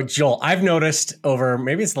 So, Joel, I've noticed over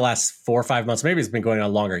maybe it's the last 4 or 5 months, maybe it's been going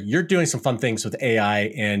on longer. You're doing some fun things with AI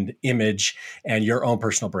and image and your own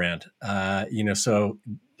personal brand. So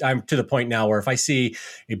I'm to the point now where if I see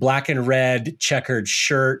a black and red checkered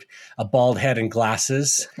shirt, a bald head and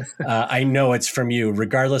glasses, I know it's from you,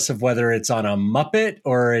 regardless of whether it's on a Muppet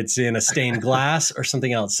or it's in a stained glass or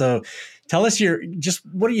something else. So tell us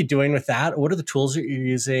what are you doing with that? What are the tools that you're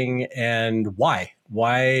using and why?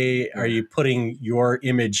 Why are you putting your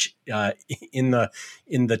image in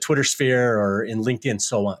the Twitter sphere or in LinkedIn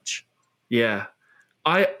so much? Yeah.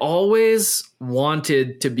 I always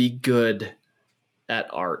wanted to be good at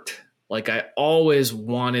art. I always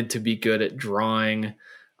wanted to be good at drawing.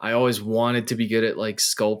 I always wanted to be good at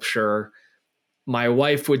sculpture. My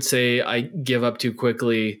wife would say I give up too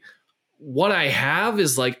quickly. What I have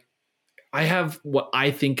is I have what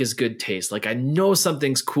I think is good taste. I know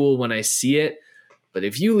something's cool when I see it, but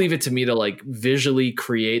if you leave it to me to visually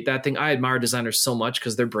create that thing, I admire designers so much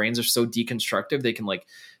because their brains are so deconstructive. They can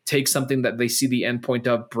take something that they see the end point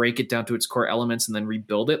of, break it down to its core elements, and then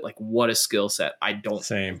rebuild it. What a skill set. I don't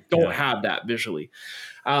have that visually.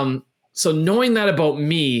 So knowing that about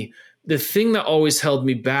me, the thing that always held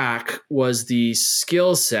me back was the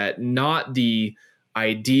skill set, not the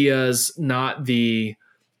ideas, not the,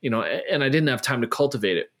 and I didn't have time to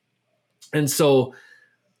cultivate it. And so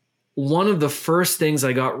one of the first things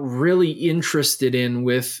I got really interested in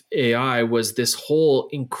with AI was this whole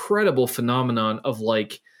incredible phenomenon of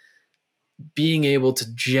being able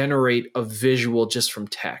to generate a visual just from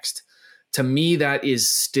text. To me, that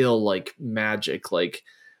is still magic.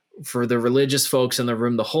 For the religious folks in the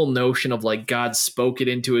room, the whole notion of God spoke it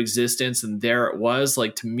into existence and there it was.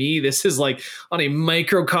 To me, this is on a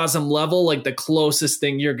microcosm level, the closest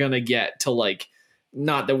thing you're going to get to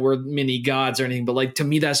not that we're mini gods or anything, but to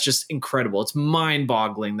me, that's just incredible. It's mind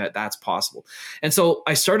boggling that that's possible. And so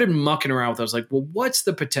I started mucking around with it. I was well, what's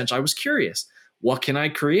the potential? I was curious. What can I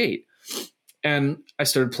create? And I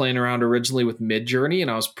started playing around originally with Midjourney, and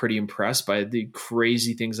I was pretty impressed by the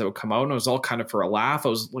crazy things that would come out. And it was all kind of for a laugh. I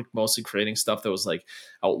was mostly creating stuff that was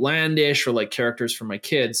outlandish or characters for my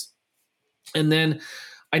kids. And then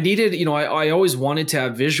I needed, I always wanted to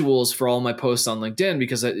have visuals for all my posts on LinkedIn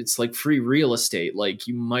because it's free real estate.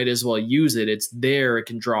 You might as well use it. It's there. It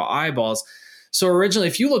can draw eyeballs. So originally,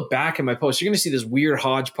 if you look back at my post, you're going to see this weird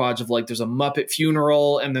hodgepodge of like, there's a Muppet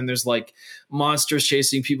funeral, and then there's like monsters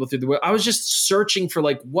chasing people through the wood. I was just searching for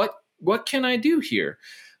like, what can I do here?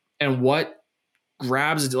 And what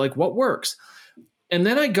grabs, like what works? And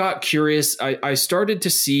then I got curious. I started to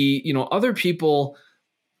see, other people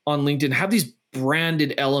on LinkedIn have these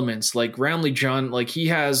branded elements, like Ramley John, like he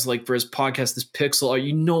has like for his podcast, this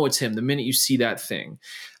pixel, it's him the minute you see that thing.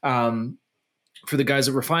 For the guys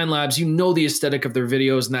at Refine Labs, the aesthetic of their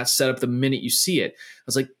videos, and that's set up the minute you see it. I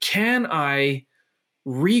was like, can I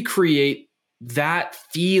recreate that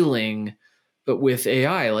feeling, but with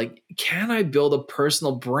AI? Like, can I build a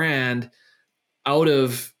personal brand out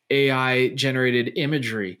of AI generated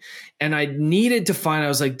imagery? And I needed to find, I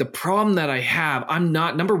was like, the problem that I have, I'm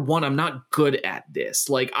not good at this.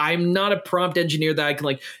 Like, I'm not a prompt engineer that I can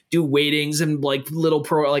like do weightings and like little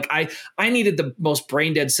like I needed the most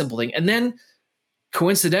brain dead simple thing. And then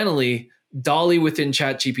coincidentally, DALL-E within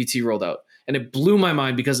ChatGPT rolled out. And it blew my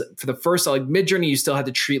mind because for the first, like Midjourney, you still had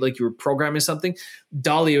to treat like you were programming something.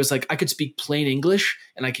 DALL-E was like, I could speak plain English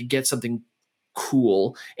and I could get something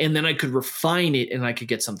cool. And then I could refine it and I could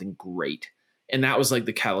get something great. And that was like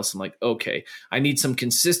the catalyst. I'm like, okay, I need some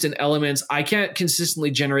consistent elements. I can't consistently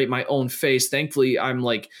generate my own face. Thankfully, I'm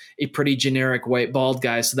like a pretty generic white bald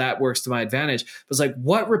guy, so that works to my advantage. But it's like,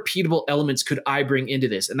 what repeatable elements could I bring into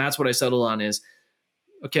this? And that's what I settled on is,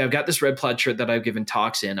 okay, I've got this red plaid shirt that I've given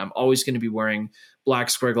talks in. I'm always going to be wearing black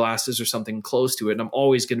square glasses or something close to it. And I'm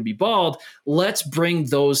always going to be bald. Let's bring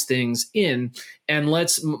those things in. And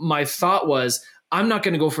my thought was, I'm not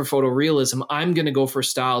going to go for photorealism. I'm going to go for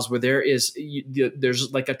styles where there's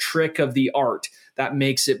like a trick of the art that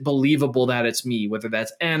makes it believable that it's me, whether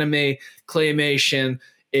that's anime, claymation,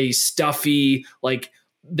 a stuffy, like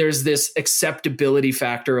there's this acceptability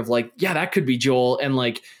factor of like, yeah, that could be Joel. And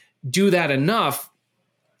like do that enough.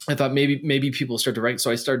 I thought maybe people start to write. So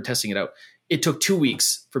I started testing it out. It took 2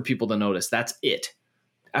 weeks for people to notice. That's it.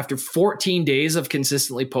 After 14 days of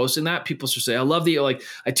consistently posting that, people should say, I love like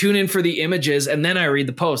I tune in for the images and then I read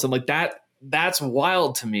the post. I'm like, that's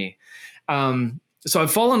wild to me. So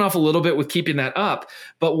I've fallen off a little bit with keeping that up.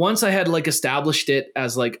 But once I had like established it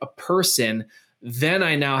as like a person, then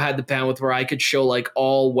I now had the bandwidth where I could show like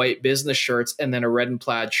all white business shirts and then a red and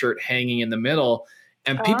plaid shirt hanging in the middle.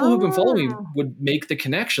 And people who've been following me would make the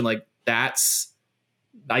connection like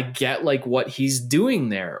I get like what he's doing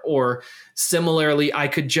there. Or similarly, I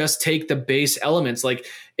could just take the base elements. Like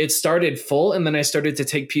it started full and then I started to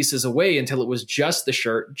take pieces away until it was just the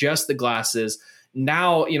shirt, just the glasses.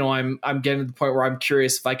 Now, I'm getting to the point where I'm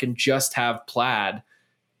curious if I can just have plaid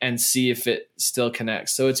and see if it still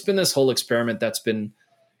connects. So it's been this whole experiment that's been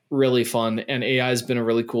really fun, and AI has been a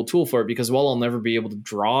really cool tool for it because while I'll never be able to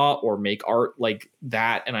draw or make art like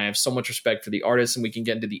that, and I have so much respect for the artists, and we can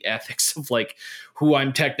get into the ethics of like who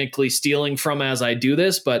I'm technically stealing from as I do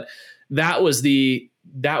this, but that was the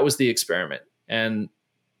experiment. And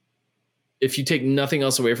if you take nothing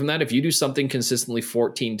else away from that, if you do something consistently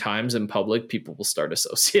 14 times in public, people will start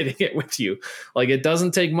associating it with you. Like it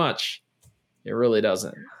doesn't take much. It really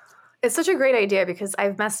doesn't. It's such a great idea because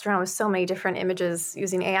I've messed around with so many different images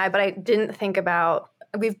using AI, but I didn't think about,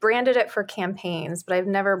 we've branded it for campaigns, but I've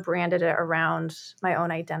never branded it around my own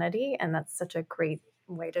identity. And that's such a great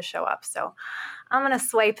way to show up. So I'm going to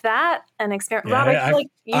swipe that and experiment. Yeah, Rob, I feel like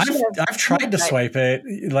you should have. I've tried to swipe it.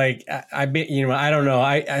 Like I don't know.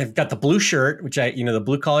 I've got the blue shirt, which the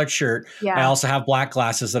blue collared shirt. Yeah. I also have black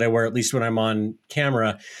glasses that I wear at least when I'm on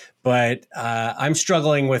camera. But I'm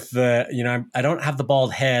struggling with I don't have the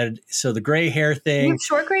bald head. So the gray hair thing. You have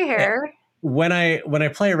short gray hair. When I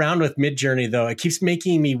play around with Midjourney, though, it keeps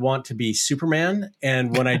making me want to be Superman.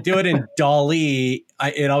 And when I do it in DALL-E,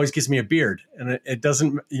 it always gives me a beard. And it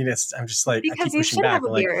doesn't, I'm just like, because I keep you pushing should back. have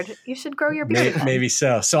a beard. You should grow your beard. Maybe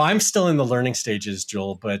so. So I'm still in the learning stages,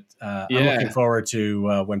 Joel, but I'm looking forward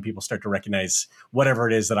to when people start to recognize whatever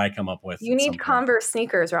it is that I come up with. You need Converse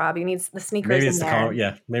sneakers, Rob. You need the sneakers. Maybe it's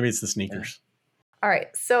maybe it's the sneakers. Yeah. All right.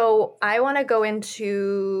 So I want to go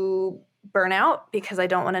into burnout because I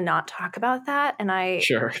don't want to not talk about that. And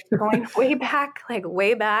going way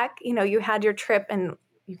back, you had your trip, and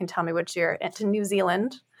you can tell me which year, to New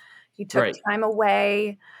Zealand. You took time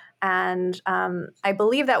away. And I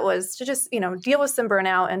believe that was to just, deal with some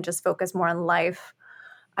burnout and just focus more on life.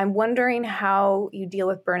 I'm wondering how you deal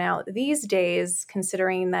with burnout these days,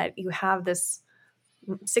 considering that you have this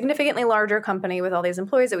significantly larger company with all these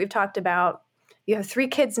employees that we've talked about. You have 3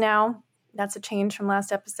 kids now. That's a change from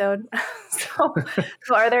last episode. So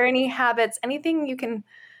are there any habits, anything you can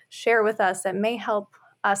share with us that may help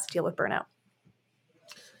us deal with burnout?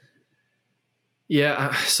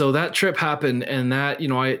 Yeah. So that trip happened, and that,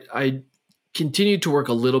 I continued to work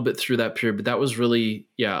a little bit through that period, but that was really,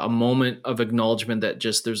 a moment of acknowledgement that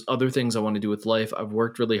just there's other things I want to do with life. I've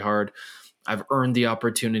worked really hard. I've earned the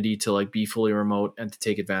opportunity to like be fully remote and to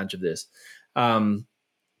take advantage of this. And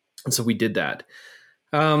so we did that.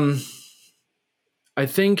 I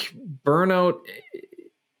think burnout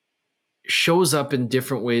shows up in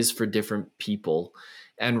different ways for different people,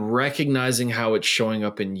 and recognizing how it's showing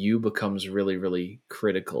up in you becomes really, really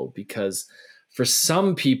critical, because for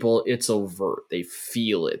some people it's overt. They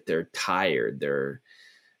feel it. They're tired.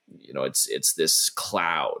 It's this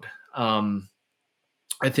cloud.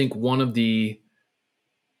 I think one of the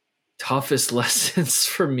toughest lessons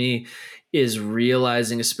for me is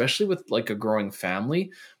realizing, especially with like a growing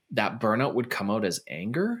family, that burnout would come out as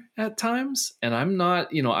anger at times. And I'm not,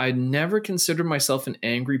 I never considered myself an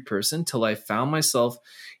angry person till I found myself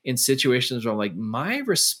in situations where I'm like, my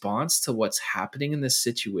response to what's happening in this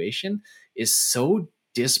situation is so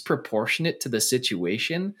disproportionate to the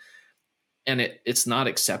situation. And it's not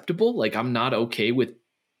acceptable. Like, I'm not okay with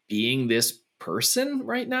being this person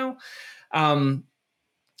right now.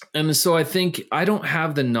 And so I think I don't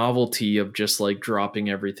have the novelty of just like dropping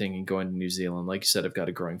everything and going to New Zealand. Like you said, I've got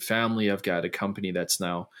a growing family. I've got a company that's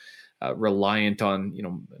now reliant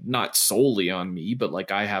on, not solely on me, but like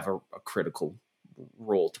I have a critical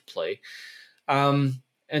role to play. And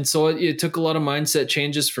so it took a lot of mindset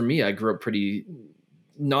changes for me. I grew up pretty,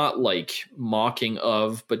 not like mocking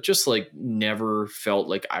of, but just like never felt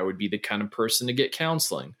like I would be the kind of person to get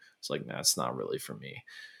counseling. It's like, that's not really for me.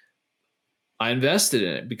 I invested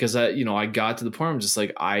in it because I got to the point where I'm just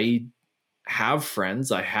like, I have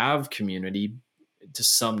friends, I have community to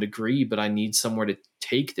some degree, but I need somewhere to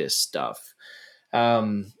take this stuff.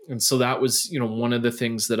 And so that was, one of the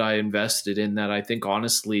things that I invested in, that I think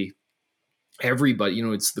honestly, everybody,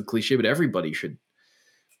 it's the cliche, but everybody should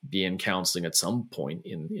be in counseling at some point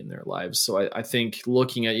in their lives. So I think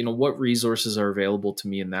looking at, what resources are available to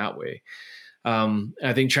me in that way.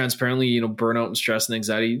 I think transparently, burnout and stress and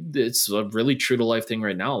anxiety, it's a really true to life thing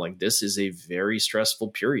right now. Like, this is a very stressful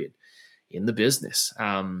period in the business.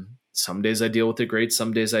 Some days I deal with it great.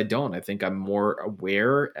 Some days I don't. I think I'm more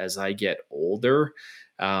aware as I get older.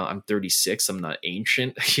 I'm 36. I'm not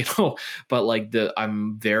ancient, but like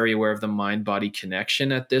I'm very aware of the mind body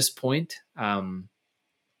connection at this point,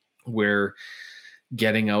 where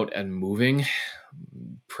getting out and moving,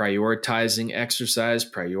 prioritizing exercise,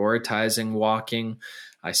 prioritizing walking.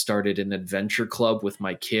 I started an adventure club with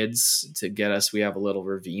my kids to get us. We have a little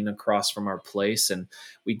ravine across from our place, and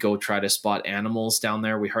we go try to spot animals down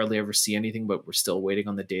there. We hardly ever see anything, but we're still waiting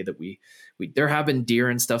on the day that we there have been deer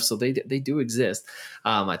and stuff. So they do exist.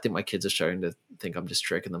 I think my kids are starting to think I'm just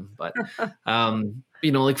tricking them, but,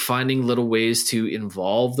 like finding little ways to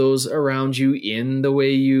involve those around you in the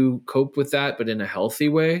way you cope with that, but in a healthy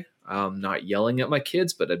way. Not yelling at my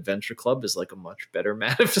kids, but adventure club is like a much better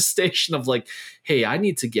manifestation of like, hey, I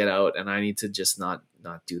need to get out and I need to just not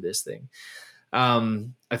do this thing.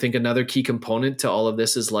 I think another key component to all of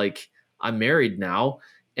this is like, I'm married now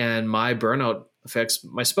and my burnout affects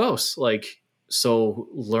my spouse. Like, so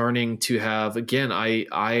learning to have, again,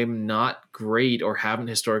 I'm not great or haven't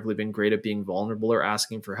historically been great at being vulnerable or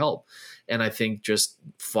asking for help. And I think just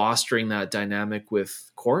fostering that dynamic with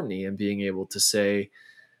Courtney and being able to say,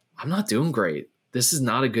 I'm not doing great. This is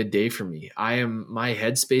not a good day for me. My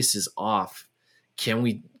headspace is off. Can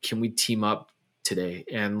we team up today?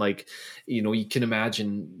 And like, you can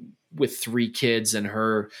imagine with 3 kids and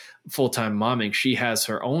her full-time momming, she has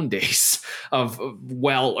her own days of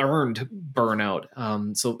well-earned burnout.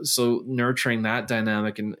 So nurturing that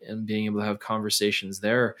dynamic and being able to have conversations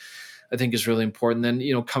there, I think is really important.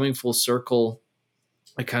 Then, coming full circle,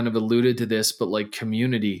 I kind of alluded to this, but like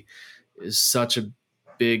community is such a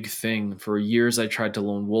big thing. For years, I tried to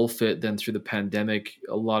lone wolf it. Then through the pandemic,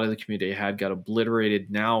 a lot of the community I had got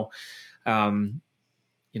obliterated. Now,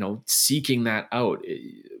 seeking that out.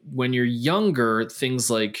 When you're younger, things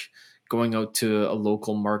like going out to a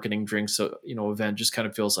local marketing drink, event just kind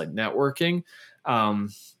of feels like networking.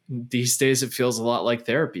 These days, it feels a lot like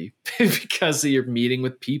therapy because you're meeting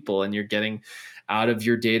with people and you're getting out of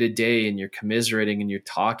your day to day and you're commiserating and you're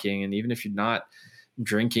talking. And even if you're not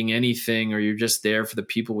drinking anything or you're just there for the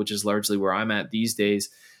people, which is largely where I'm at these days,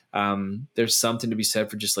 there's something to be said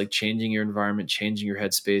for just like changing your environment, changing your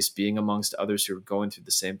headspace, being amongst others who are going through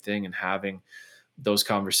the same thing and having those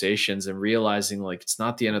conversations and realizing like it's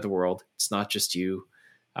not the end of the world. It's not just you,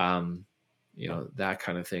 that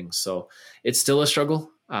kind of thing. So it's still a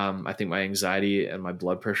struggle. I think my anxiety and my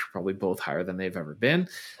blood pressure are probably both higher than they've ever been,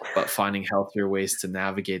 but finding healthier ways to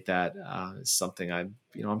navigate that is something I'm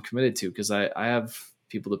committed to, because I have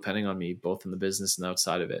people depending on me both in the business and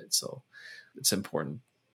outside of it. So it's important.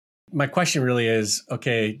 My question really is,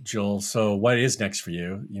 okay, Joel, so what is next for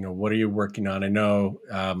you? What are you working on? I know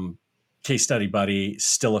Case Study Buddy,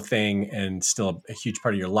 still a thing and still a huge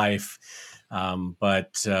part of your life.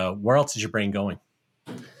 But where else is your brain going?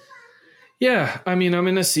 Yeah, I mean, I'm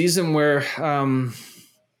in a season where,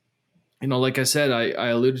 like I said, I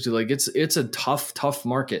alluded to, like, it's a tough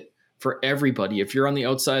market for everybody. If you're on the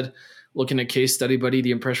outside looking at Case Study Buddy,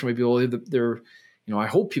 the impression might be, well, they're, I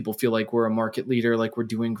hope people feel like we're a market leader, like we're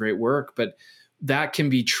doing great work, but that can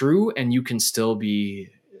be true and you can still be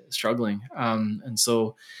struggling. And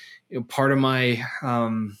so, part of my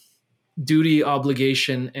duty,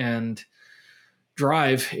 obligation, and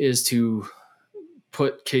drive is to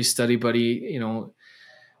put Case Study Buddy,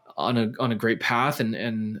 on a great path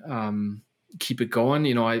and keep it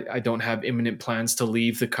going. I don't have imminent plans to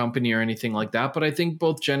leave the company or anything like that, but I think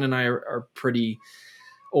both Jen and I are pretty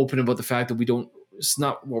open about the fact that it's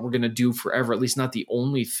not what we're going to do forever, at least not the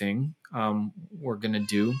only thing we're going to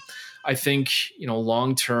do. I think,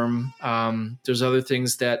 long-term, there's other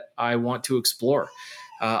things that I want to explore.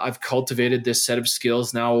 I've cultivated this set of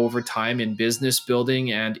skills now over time in business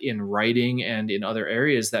building and in writing and in other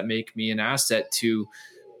areas that make me an asset to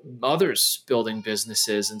others building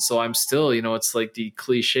businesses. And so I'm still, it's like the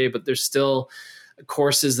cliche, but there's still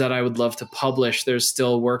courses that I would love to publish. There's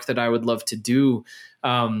still work that I would love to do.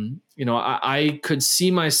 I could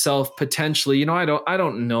see myself potentially, I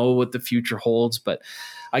don't know what the future holds, but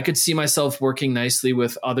I could see myself working nicely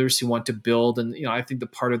with others who want to build. And, I think the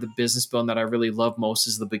part of the business building that I really love most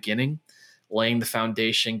is the beginning, laying the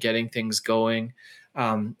foundation, getting things going.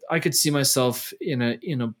 I could see myself in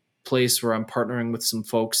a place where I'm partnering with some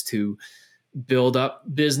folks to build up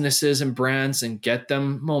businesses and brands and get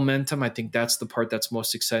them momentum. I think that's the part that's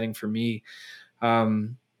most exciting for me.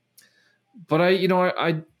 But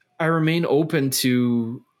I remain open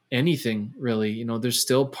to anything really. There's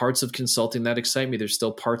still parts of consulting that excite me. There's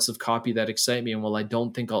still parts of copy that excite me. And while I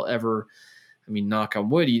don't think I'll ever, knock on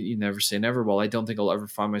wood, you never say never. Well, I don't think I'll ever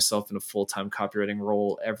find myself in a full-time copywriting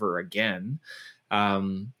role ever again. I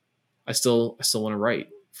still want to write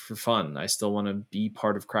for fun. I still want to be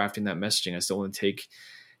part of crafting that messaging. I still want to take,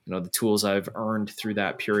 the tools I've earned through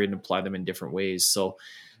that period and apply them in different ways. So,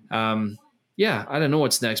 yeah, I don't know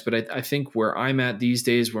what's next, but I think where I'm at these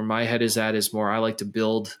days, where my head is at, is more I like to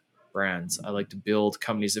build brands. I like to build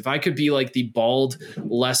companies. If I could be like the bald,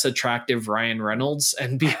 less attractive Ryan Reynolds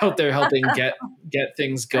and be out there helping get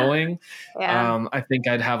things going, yeah. I think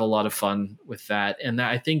I'd have a lot of fun with that. And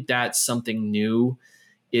I think that's something new,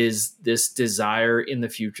 is this desire in the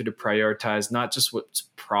future to prioritize not just what's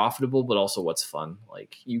profitable, but also what's fun.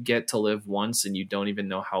 Like, you get to live once and you don't even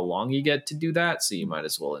know how long you get to do that. So you might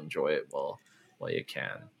as well enjoy it while you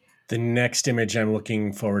can. The next image I'm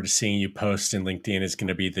looking forward to seeing you post in LinkedIn is going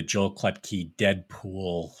to be the Joel Klettke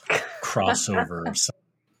Deadpool crossover.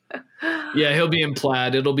 Yeah, he'll be in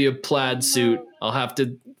plaid. It'll be a plaid suit. I'll have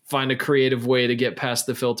to find a creative way to get past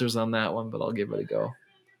the filters on that one, but I'll give it a go.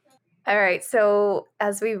 All right. So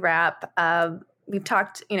as we wrap, we've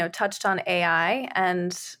touched on AI,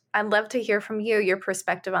 and I'd love to hear from you, your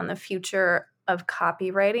perspective on the future of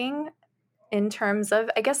copywriting in terms of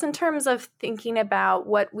thinking about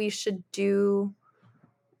what we should do,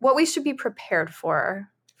 what we should be prepared for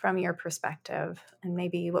from your perspective, and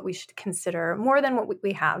maybe what we should consider more than what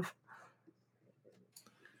we have.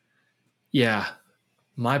 Yeah.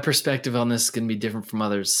 My perspective on this is going to be different from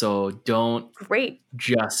others, so don't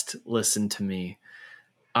just listen to me.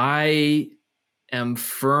 I am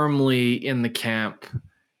firmly in the camp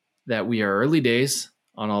that we are early days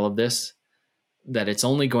on all of this, that it's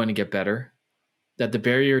only going to get better, that the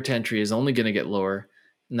barrier to entry is only going to get lower,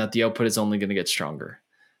 and that the output is only going to get stronger.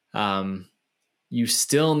 You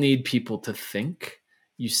still need people to think.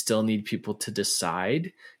 You still need people to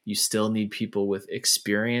decide. You still need people with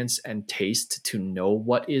experience and taste to know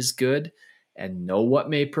what is good and know what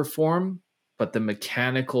may perform. But the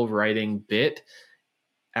mechanical writing bit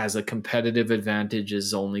as a competitive advantage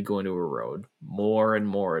is only going to erode more and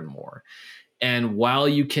more and more. And while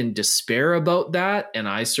you can despair about that, and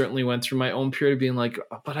I certainly went through my own period of being like,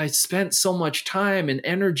 but I spent so much time and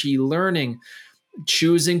energy learning,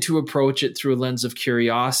 choosing to approach it through a lens of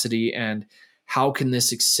curiosity and how can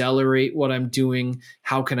this accelerate what I'm doing?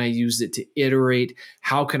 How can I use it to iterate?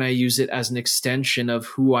 How can I use it as an extension of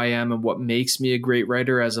who I am and what makes me a great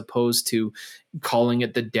writer, as opposed to calling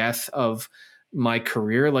it the death of my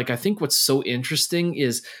career? Like, I think what's so interesting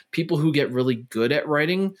is people who get really good at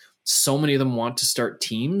writing, so many of them want to start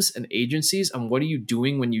teams and agencies. And what are you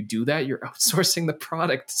doing when you do that? You're outsourcing the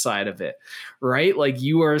product side of it, right? Like,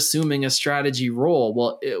 you are assuming a strategy role.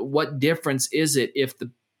 Well, what difference is it if the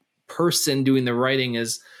person doing the writing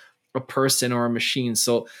is a person or a machine.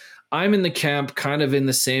 So I'm in the camp kind of in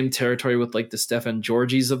the same territory with like the Stefan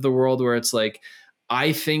Georgis of the world, where it's like,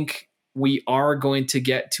 I think we are going to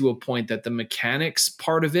get to a point that the mechanics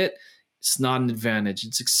part of it, it's not an advantage.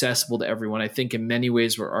 It's accessible to everyone. I think in many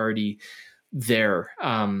ways we're already there.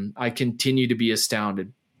 I continue to be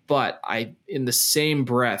astounded, but in the same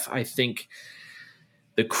breath, I think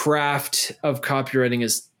the craft of copywriting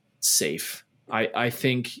is safe. I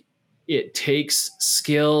think it takes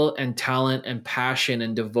skill and talent and passion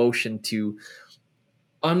and devotion to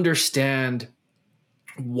understand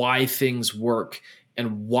why things work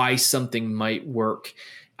and why something might work.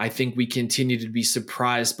 I think we continue to be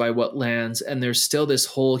surprised by what lands, and there's still this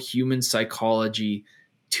whole human psychology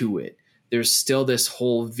to it. There's still this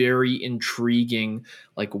whole very intriguing,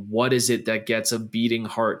 like, what is it that gets a beating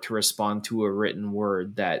heart to respond to a written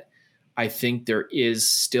word, that I think there is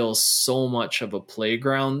still so much of a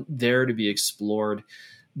playground there to be explored,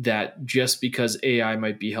 that just because AI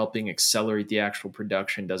might be helping accelerate the actual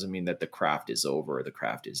production doesn't mean that the craft is over or the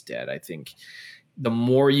craft is dead. I think the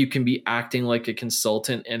more you can be acting like a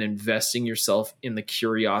consultant and investing yourself in the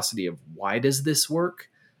curiosity of why does this work,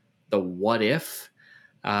 the what if,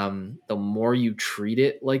 the more you treat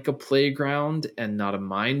it like a playground and not a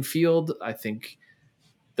minefield, I think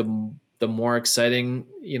the more exciting,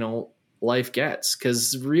 life gets.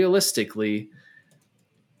 Because realistically,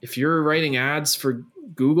 if you're writing ads for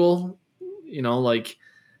Google, like,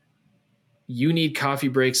 you need coffee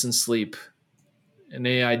breaks and sleep. And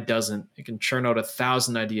AI doesn't. It can churn out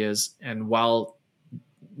 1,000 ideas, and while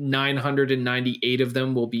 998 of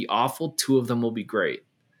them will be awful, 2 of them will be great.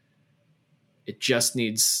 It just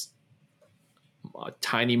needs a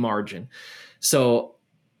tiny margin. So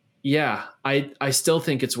yeah, I still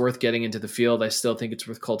think it's worth getting into the field. I still think it's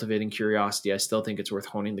worth cultivating curiosity. I still think it's worth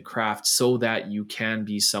honing the craft so that you can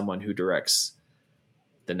be someone who directs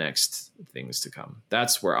the next things to come.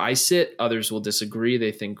 That's where I sit. Others will disagree.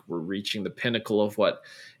 They think we're reaching the pinnacle of what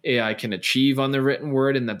AI can achieve on the written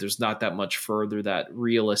word, and that there's not that much further that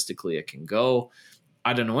realistically it can go.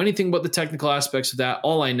 I don't know anything about the technical aspects of that.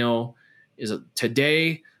 All I know is that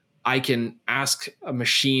today I can ask a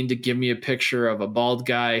machine to give me a picture of a bald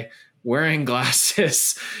guy wearing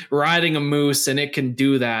glasses, riding a moose, and it can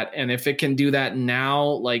do that. And if it can do that now,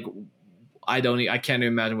 like, I can't even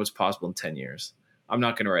imagine what's possible in 10 years. I'm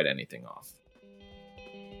not going to write anything off.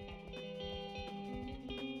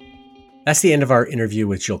 That's the end of our interview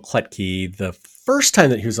with Joel Klettke. The first time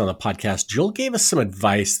that he was on the podcast, Joel gave us some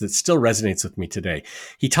advice that still resonates with me today.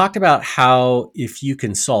 He talked about how if you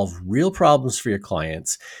can solve real problems for your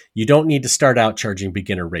clients, you don't need to start out charging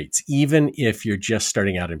beginner rates, even if you're just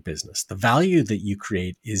starting out in business. The value that you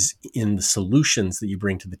create is in the solutions that you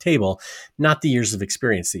bring to the table, not the years of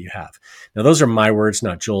experience that you have. Now, those are my words,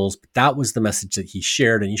 not Joel's, but that was the message that he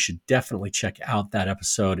shared, and you should definitely check out that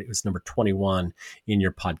episode. It was number 21 in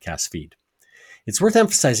your podcast feed. It's worth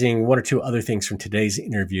emphasizing one or two other things from today's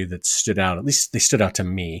interview that stood out. At least they stood out to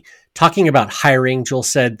me. Talking about hiring, Joel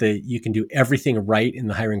said that you can do everything right in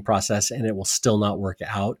the hiring process and it will still not work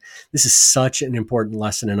out. This is such an important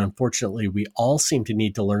lesson, and unfortunately, we all seem to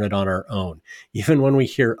need to learn it on our own. Even when we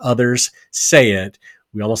hear others say it,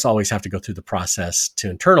 we almost always have to go through the process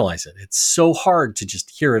to internalize it. It's so hard to just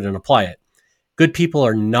hear it and apply it. Good people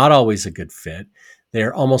are not always a good fit. They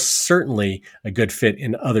are almost certainly a good fit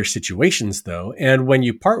in other situations, though. And when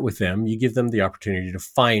you part with them, you give them the opportunity to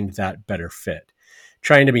find that better fit.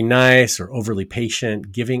 Trying to be nice or overly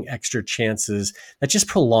patient, giving extra chances, that just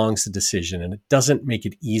prolongs the decision and it doesn't make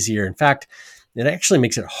it easier. In fact, it actually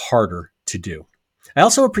makes it harder to do. I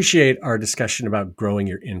also appreciate our discussion about growing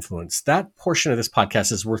your influence. That portion of this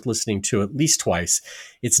podcast is worth listening to at least twice.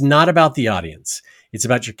 It's not about the audience. It's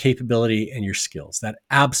about your capability and your skills. That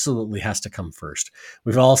absolutely has to come first.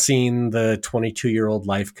 We've all seen the 22-year-old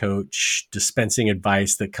life coach dispensing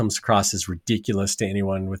advice that comes across as ridiculous to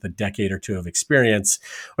anyone with a decade or two of experience,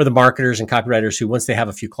 or the marketers and copywriters who, once they have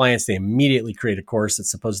a few clients, they immediately create a course that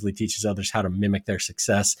supposedly teaches others how to mimic their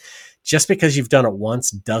success. Just because you've done it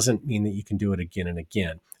once doesn't mean that you can do it again and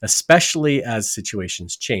again, especially as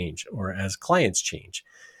situations change or as clients change.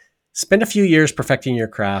 Spend a few years perfecting your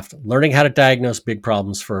craft, learning how to diagnose big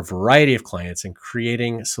problems for a variety of clients and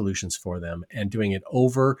creating solutions for them, and doing it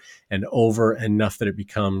over and over enough that it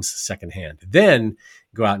becomes secondhand. Then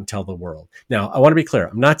go out and tell the world. Now, I want to be clear.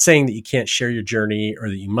 I'm not saying that you can't share your journey or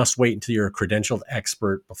that you must wait until you're a credentialed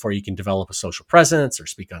expert before you can develop a social presence or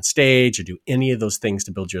speak on stage or do any of those things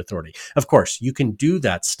to build your authority. Of course, you can do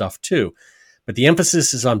that stuff too. But the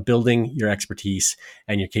emphasis is on building your expertise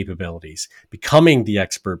and your capabilities, becoming the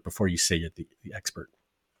expert before you say you're the expert.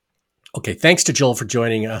 Okay, thanks to Joel for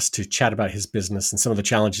joining us to chat about his business and some of the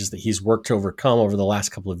challenges that he's worked to overcome over the last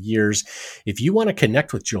couple of years. If you want to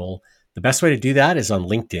connect with Joel, the best way to do that is on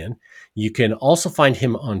LinkedIn. You can also find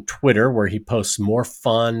him on Twitter, where he posts more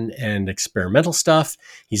fun and experimental stuff.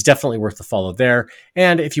 He's definitely worth a follow there.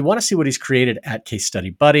 And if you want to see what he's created at Case Study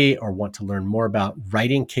Buddy or want to learn more about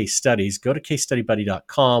writing case studies, go to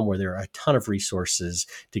casestudybuddy.com, where there are a ton of resources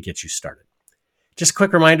to get you started. Just a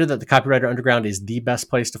quick reminder that the Copywriter Underground is the best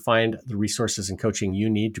place to find the resources and coaching you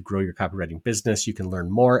need to grow your copywriting business. You can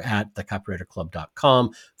learn more at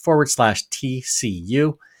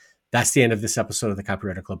thecopywriterclub.com/TCU. That's the end of this episode of the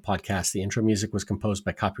Copywriter Club podcast. The intro music was composed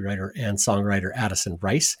by copywriter and songwriter Addison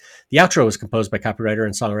Rice. The outro was composed by copywriter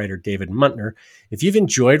and songwriter David Muntner. If you've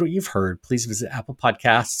enjoyed what you've heard, please visit Apple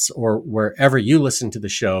Podcasts or wherever you listen to the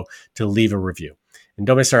show to leave a review. And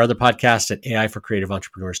don't miss our other podcast at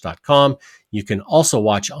aiforcreativeentrepreneurs.com. You can also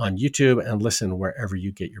watch on YouTube and listen wherever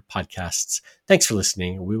you get your podcasts. Thanks for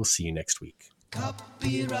listening, and we will see you next week.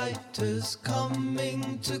 Copywriters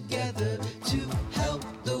coming together to help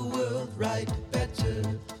the world write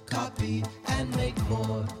better copy and make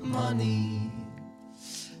more money.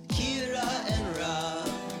 Kira and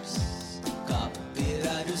Rob's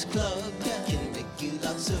Copywriters Club can make you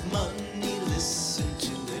lots of money.